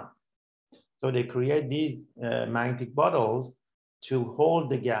melts down. So they create these magnetic bottles to hold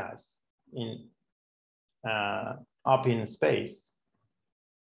the gas in up in space.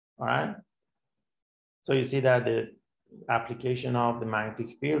 All right. So you see that the application of the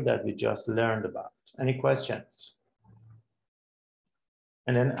magnetic field that we just learned about. Any questions?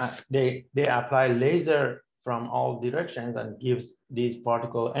 And then they apply laser from all directions and gives these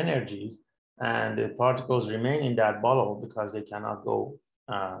particle energies, and the particles remain in that bottle because they cannot go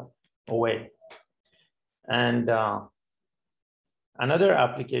away. And another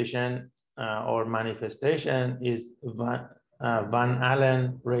application or manifestation is Van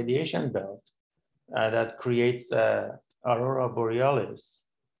Allen radiation belt that creates aurora borealis.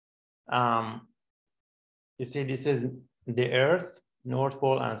 You see, this is the Earth, North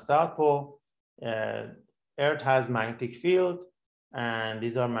Pole and South Pole. Earth has magnetic field, and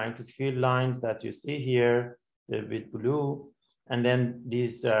these are magnetic field lines that you see here with blue. And then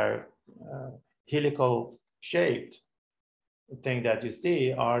these are helical shaped thing that you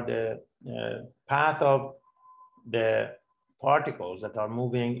see are the path of the particles that are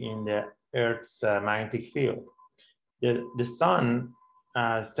moving in the Earth's magnetic field. The sun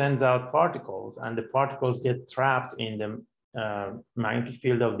sends out particles, and the particles get trapped in the magnetic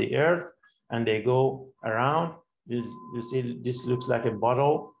field of the Earth, and they go around. You see, this looks like a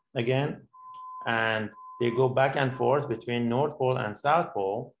bottle again, and they go back and forth between North Pole and South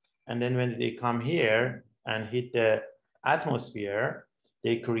Pole. And then when they come here and hit the atmosphere,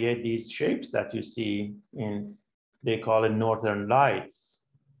 they create these shapes that you see in, they call it northern lights,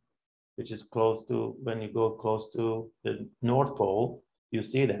 which is close to, when you go close to the North Pole, you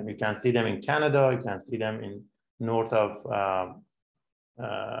see them. You can see them in Canada, you can see them in north of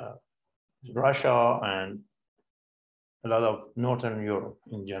Russia and a lot of Northern Europe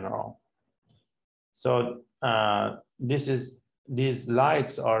in general. So these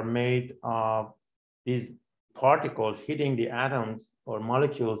lights are made of these particles hitting the atoms or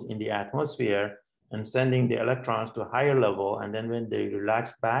molecules in the atmosphere and sending the electrons to a higher level. And then when they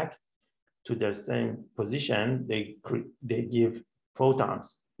relax back to their same position, they give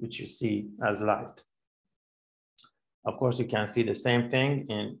photons, which you see as light. Of course, you can see the same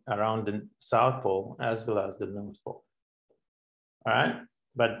thing around the South Pole as well as the North Pole. All right,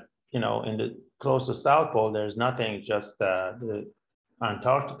 but you know, in the close to South Pole, there's nothing, just the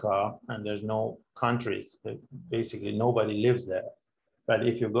Antarctica, and there's no countries. Basically, nobody lives there. But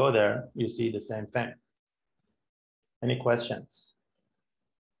if you go there, you see the same thing. Any questions?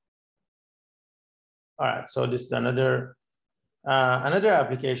 All right, so this is another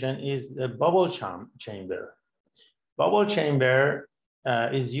application is the bubble chamber. Bubble chamber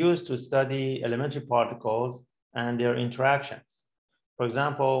is used to study elementary particles and their interactions. For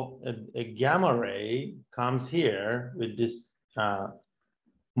example, a gamma ray comes here with this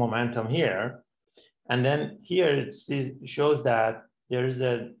momentum here, and then here it shows that there is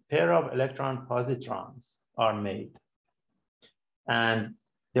a pair of electron positrons are made, and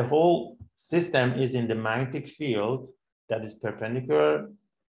the whole system is in the magnetic field that is perpendicular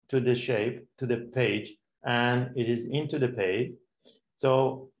to the shape, to the page, and it is into the page.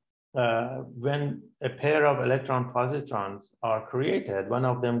 So when a pair of electron positrons are created, one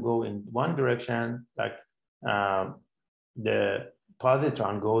of them go in one direction, like the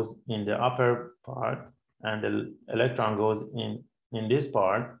positron goes in the upper part, and the electron goes in this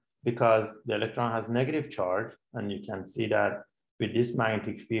part, because the electron has negative charge, and you can see that with this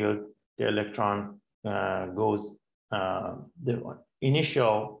magnetic field, the electron goes, the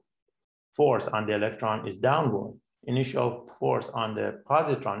initial force on the electron is downward. Initial force on the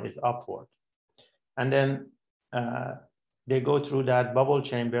positron is upward. And then they go through that bubble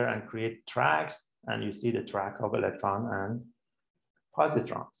chamber and create tracks, and you see the track of electron and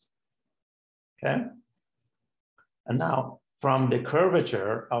positrons, okay? And now from the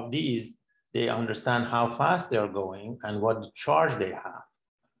curvature of these, they understand how fast they're going and what charge they have.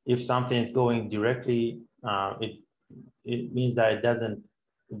 if something is going directly, it means that it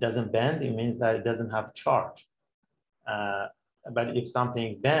doesn't bend. It means that it doesn't have charge. But if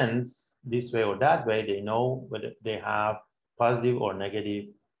something bends this way or that way, they know whether they have positive or negative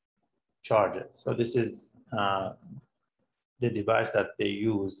charges. So this is the device that they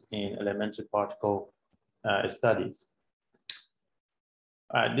use in elementary particle studies.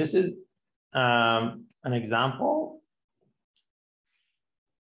 This is an example.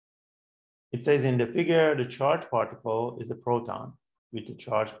 It says in the figure, the charged particle is a proton with a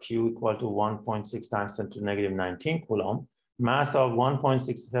charge Q equal to 1.6 times 10 to the negative 19 coulomb, mass of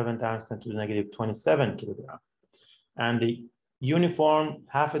 1.67 times 10 to the negative 27 kilogram. And the uniform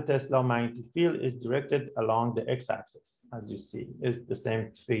half a Tesla magnetic field is directed along the x-axis, as you see. It's the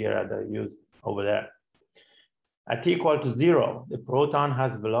same figure that I used over there. At t equal to 0, the proton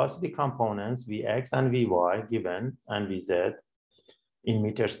has velocity components Vx and Vy given, and Vz in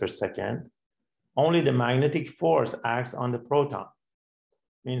meters per second. Only the magnetic force acts on the proton.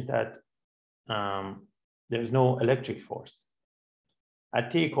 Means that there's no electric force.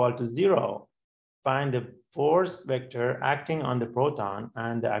 At t equal to 0, find the force vector acting on the proton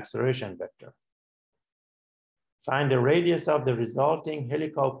and the acceleration vector. Find the radius of the resulting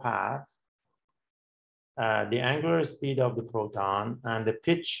helical path, the angular speed of the proton, and the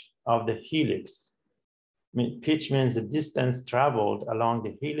pitch of the helix. Pitch means the distance traveled along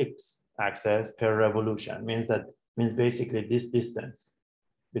the helix axis per revolution. Means basically this distance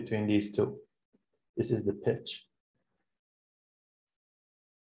between these two. This is the pitch.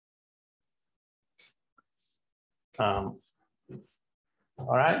 All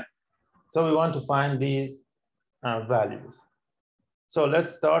right, so we want to find these values. So let's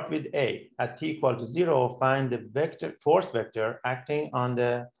start with A. At t equal to 0, find the vector, force vector acting on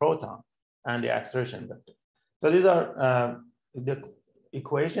the proton and the acceleration vector. So these are the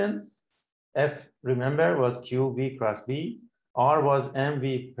equations. F, remember, was QV cross B. R was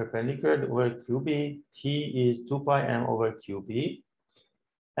MV perpendicular over QB. T is 2 pi M over QB.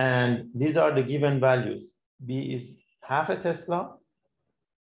 And these are the given values. B is half a Tesla,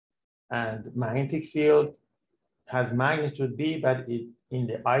 and magnetic field has magnitude B, but it in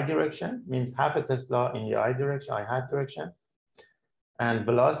the I direction, means half a Tesla in the I direction, I hat direction. And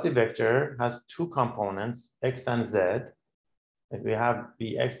velocity vector has two components, X and Z. If we have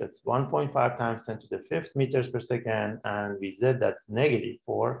Vx, that's 1.5 times 10 to the 5th meters per second, and Vz, that's negative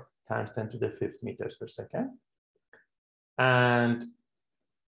 4 times 10 to the 5th meters per second. And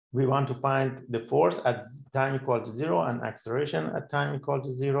we want to find the force at time equal to 0 and acceleration at time equal to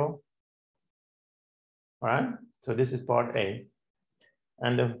 0. All right, so this is part A.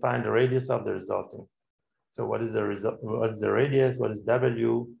 And then find the radius of the resulting. So what is the result? What is the radius? What is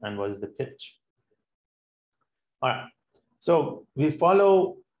W? And what is the pitch? All right, so we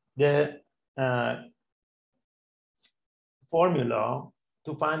follow the formula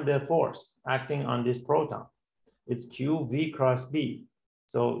to find the force acting on this proton. It's QV cross B.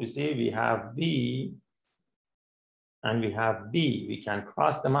 So you see, we have V and we have B. We can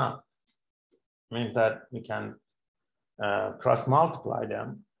cross them out. Means that we can cross multiply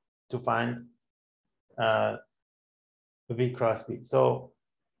them to find V cross B. So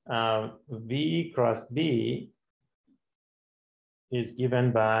V cross B is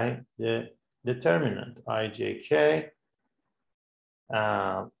given by the determinant IJK.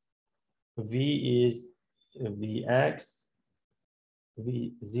 V is Vx,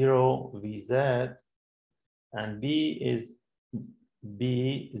 V0, Vz, and B is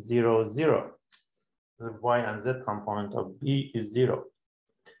B0, 0. The Y and Z component of B is 0.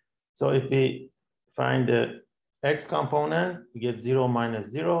 So if we find the X component, we get 0 minus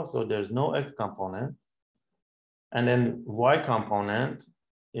 0, so there's no X component. And then Y component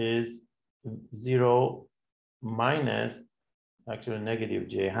is 0 minus, actually negative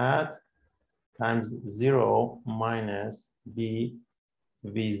J hat, times 0 minus B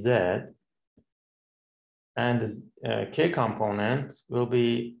Vz. And the K component will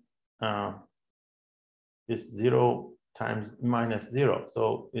be this 0 times minus 0.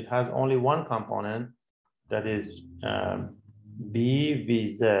 So it has only one component, that is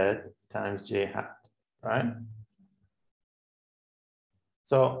BVZ times J hat, right?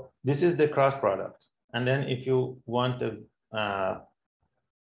 So this is the cross product. And then if you want the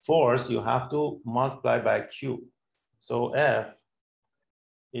force, you have to multiply by Q. So F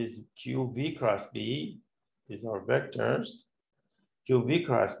is QV cross B, these are vectors. QV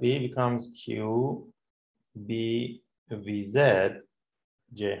cross B becomes QBVZ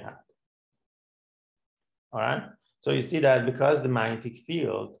J hat. All right, so you see that because the magnetic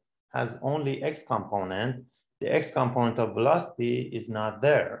field has only X component, the x component of velocity is not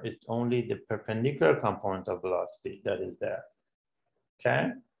there. It's only the perpendicular component of velocity that is there,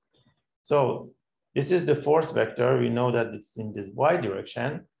 okay? So this is the force vector. We know that it's in this y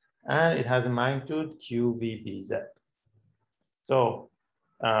direction, and it has a magnitude qvbz. So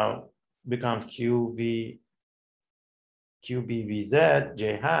becomes qbvz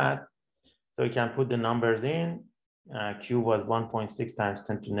j hat. So you can put the numbers in. Q was 1.6 times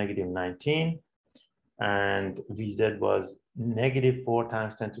 10 to negative 19. And VZ was negative 4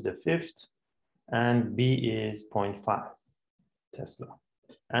 times 10 to the 5th. And B is 0.5 Tesla.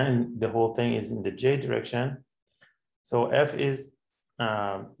 And the whole thing is in the J direction. So F is,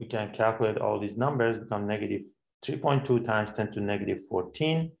 we can calculate all these numbers, become negative 3.2 times 10 to negative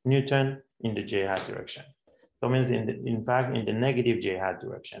 14 Newton in the J hat direction. So it means in fact, in the negative J hat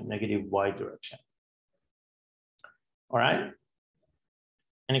direction, negative Y direction. All right.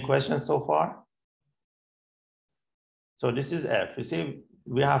 Any questions so far? So this is F. You see,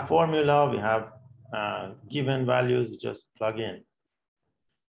 we have formula, we have given values, you just plug in.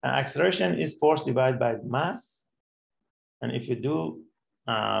 Acceleration is force divided by mass. And if you do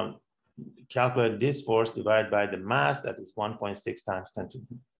calculate this force divided by the mass, that is 1.6 times 10 to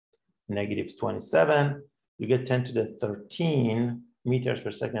negative 27, you get 10 to the 13 meters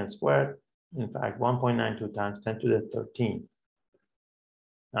per second squared. In fact, 1.92 times 10 to the 13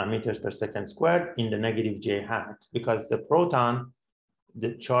 meters per second squared in the negative J hat. Because the proton,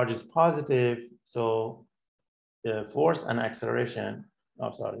 the charge is positive, so the force and acceleration,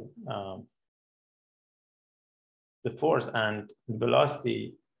 the force and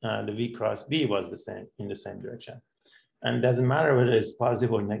velocity, the V cross B was the same, in the same direction. And it doesn't matter whether it's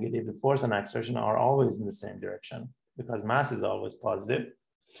positive or negative, the force and acceleration are always in the same direction because mass is always positive.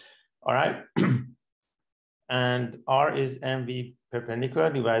 All right. And R is mv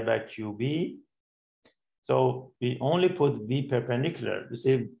perpendicular divided by qb. So we only put v perpendicular. You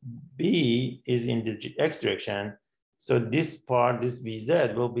see, b is in the x direction. So this part, this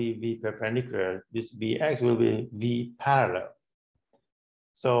vz will be v perpendicular. This vx will be v parallel.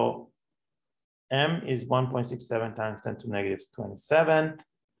 So m is 1.67 times 10 to negative 27.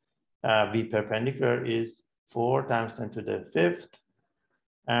 V perpendicular is 4 times 10 to the 5th.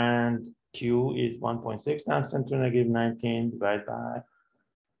 And Q is 1.6 times 10 to negative 19 divided by,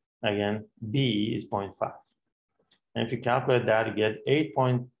 again, B is 0.5. And if you calculate that, you get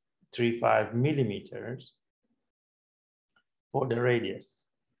 8.35 millimeters for the radius.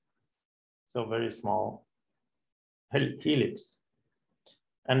 So very small helix.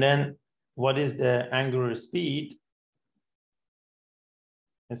 And then what is the angular speed?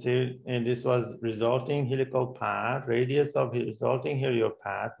 And so and this was resulting helical path, radius of resulting helio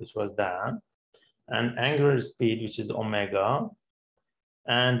path, which was down, and angular speed, which is omega,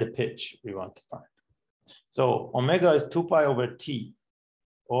 and the pitch we want to find. So omega is 2 pi over t,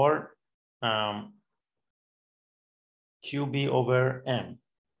 or qb over m.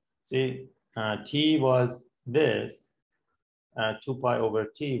 See, t was this, 2 pi over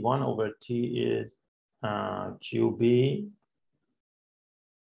t, 1 over t is qb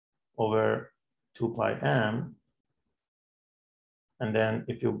over 2 pi m. And then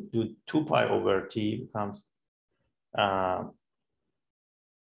if you do 2 pi over t becomes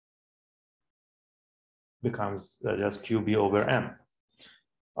just qb over m.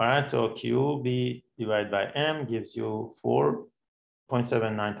 All right, so qb divided by m gives you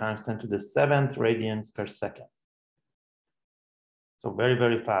 4.79 times 10 to the 7th radians per second. So very,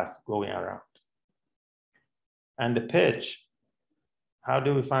 very fast going around. And the pitch, how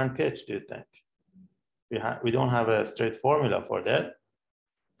do we find pitch, do you think? We don't have a straight formula for that.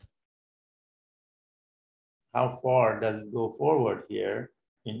 How far does it go forward here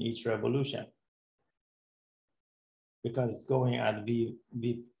in each revolution? Because it's going at v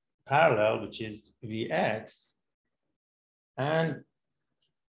parallel, which is Vx, and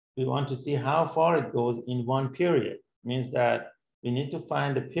we want to see how far it goes in one period. Means that we need to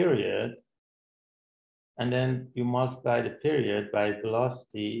find the period, and then you multiply the period by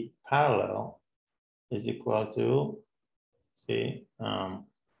velocity parallel is equal to, say,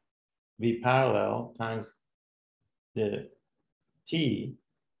 v parallel times the t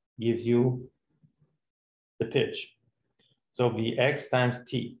gives you the pitch. So Vx times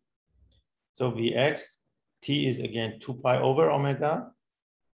t. So Vx, t is again 2 pi over omega.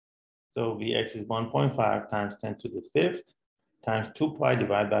 So Vx is 1.5 times 10 to the 5th times 2 pi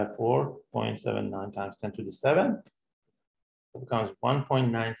divided by 4.79 times 10 to the 7th. It becomes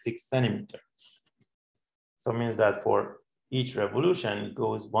 1.96 centimeter. So it means that for each revolution, it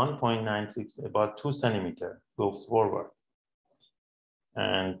goes 1.96, about 2 centimeter goes forward.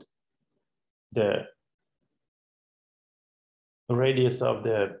 And the radius of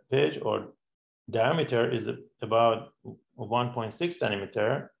the page or diameter is about 1.6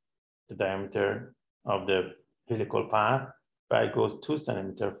 centimeter, the diameter of the helical path, but it goes 2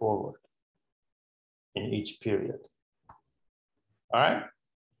 centimeters forward in each period. All right.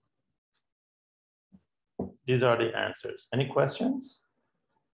 These are the answers. Any questions?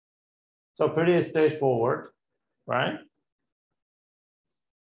 So pretty straightforward, right?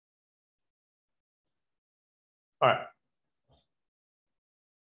 All right.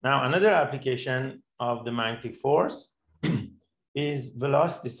 Now, another application of the magnetic force is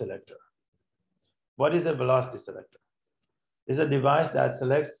velocity selector. What is a velocity selector? It's a device that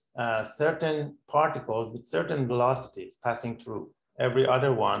selects certain particles with certain velocities passing through. Every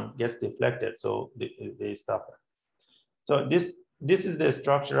other one gets deflected, so they stop it. So this is the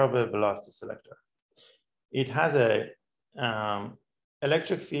structure of a velocity selector. It has a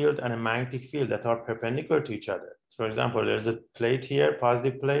electric field and a magnetic field that are perpendicular to each other. For example, there's a plate here,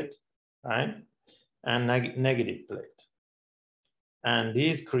 positive plate, right? And negative plate. And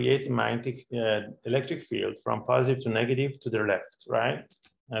these create magnetic electric field from positive to negative to the left, right?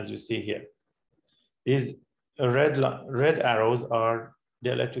 As you see here. These red arrows are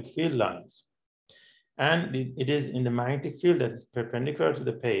the electric field lines. And it is in the magnetic field that is perpendicular to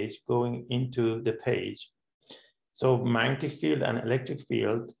the page going into the page. So magnetic field and electric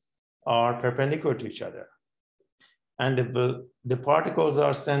field are perpendicular to each other. And the particles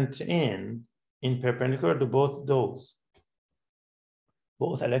are sent in perpendicular to both those,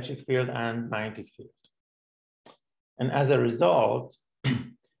 both electric field and magnetic field. And as a result,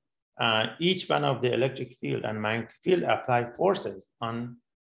 each one of the electric field and magnetic field apply forces on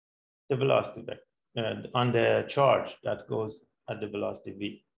the velocity vector, on the charge that goes at the velocity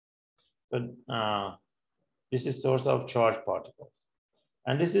v. So this is source of charge particles.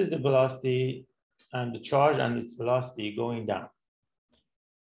 And this is the velocity and the charge and its velocity going down.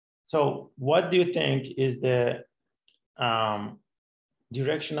 So what do you think is the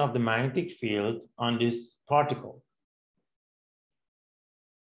direction of the magnetic field on this particle?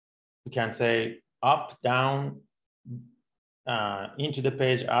 We can say up, down, into the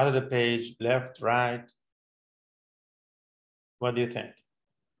page, out of the page, left, right. What do you think?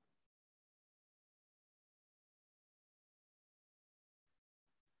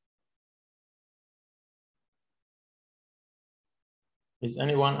 Is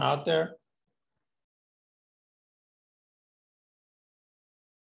anyone out there?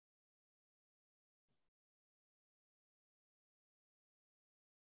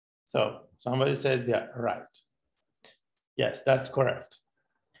 So somebody said, yeah, right. Yes, that's correct.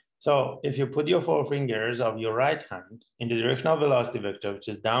 So if you put your 4 fingers of your right hand in the direction of velocity vector, which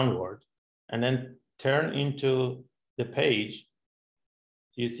is downward, and then turn into the page,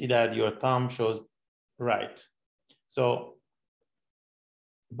 you see that your thumb shows right. So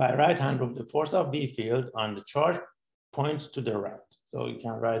by right hand rule, the force of B field on the charge points to the right. So you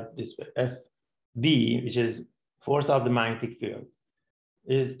can write this way, FB, which is force of the magnetic field,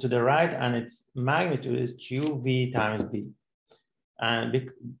 is to the right, and its magnitude is QV times B.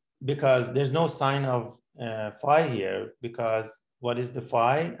 And because there's no sign of phi here, because what is the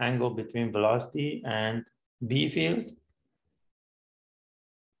phi? Angle between velocity and B field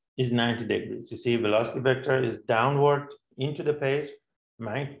is 90 degrees. You see velocity vector is downward into the page,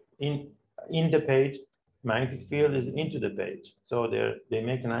 in the page, magnetic field is into the page. So they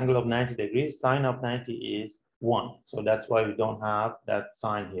make an angle of 90 degrees, sine of 90 is 1. So that's why we don't have that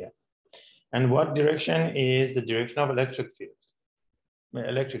sign here. And what direction is the direction of electric field,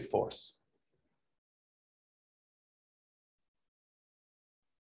 electric force?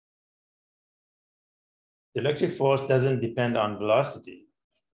 The electric force doesn't depend on velocity.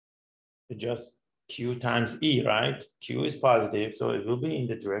 It just Q times E, right? Q is positive, so it will be in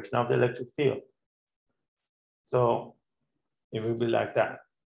the direction of the electric field. So it will be like that.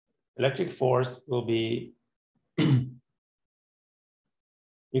 Electric force will be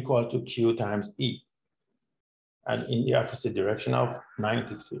equal to Q times E, and in the opposite direction of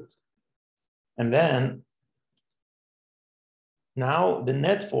magnetic field. And then now the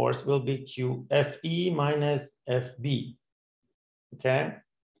net force will be QFE minus FB, okay?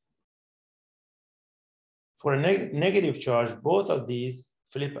 For a negative charge, both of these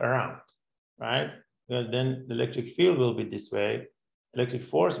flip around, right? Well, then the electric field will be this way, electric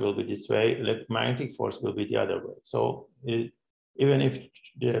force will be this way, magnetic force will be the other way. So even if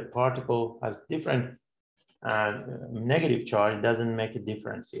the particle has different negative charge, it doesn't make a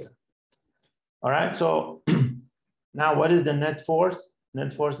difference here. All right, so now what is the net force?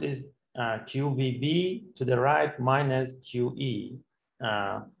 Net force is QVB to the right minus QE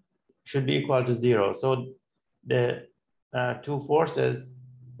should be equal to 0. So the two forces.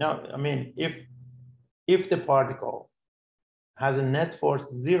 Now, I mean, if the particle has a net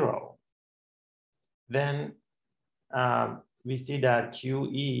force 0, then we see that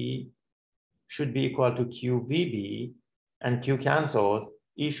QE should be equal to QVB, and Q cancels,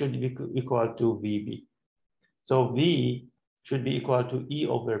 E should be equal to VB. So V should be equal to E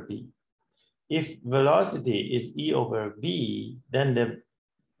over B. If velocity is E over V, then the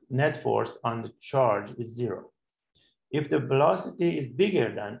net force on the charge is 0. If the velocity is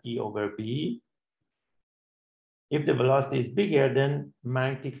bigger than E over B, if the velocity is bigger, then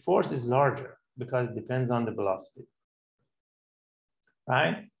magnetic force is larger because it depends on the velocity,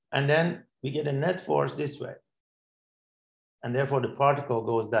 right? And then we get a net force this way. And therefore the particle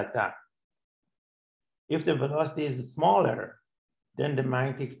goes like that. If the velocity is smaller, then the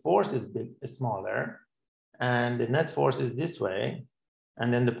magnetic force is smaller, and the net force is this way,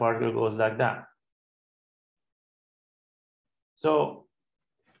 and then the particle goes like that. So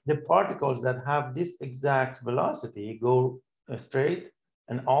the particles that have this exact velocity go straight,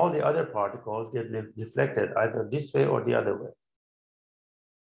 and all the other particles get deflected either this way or the other way.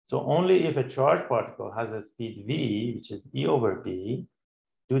 So only if a charged particle has a speed v, which is E over B,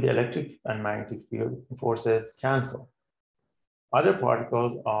 do the electric and magnetic field forces cancel. Other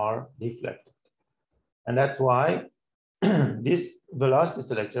particles are deflected. And that's why this velocity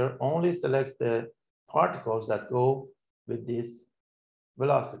selector only selects the particles that go with this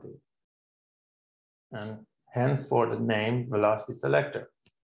velocity. And hence for the name velocity selector.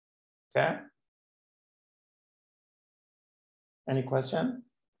 Okay? Any question?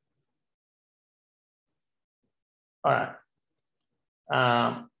 All right.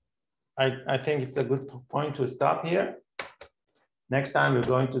 I think it's a good point to stop here. Next time, we're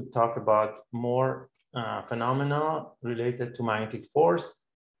going to talk about more phenomena related to magnetic force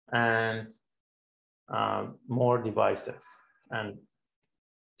and more devices, and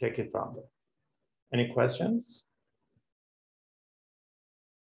take it from there. Any questions?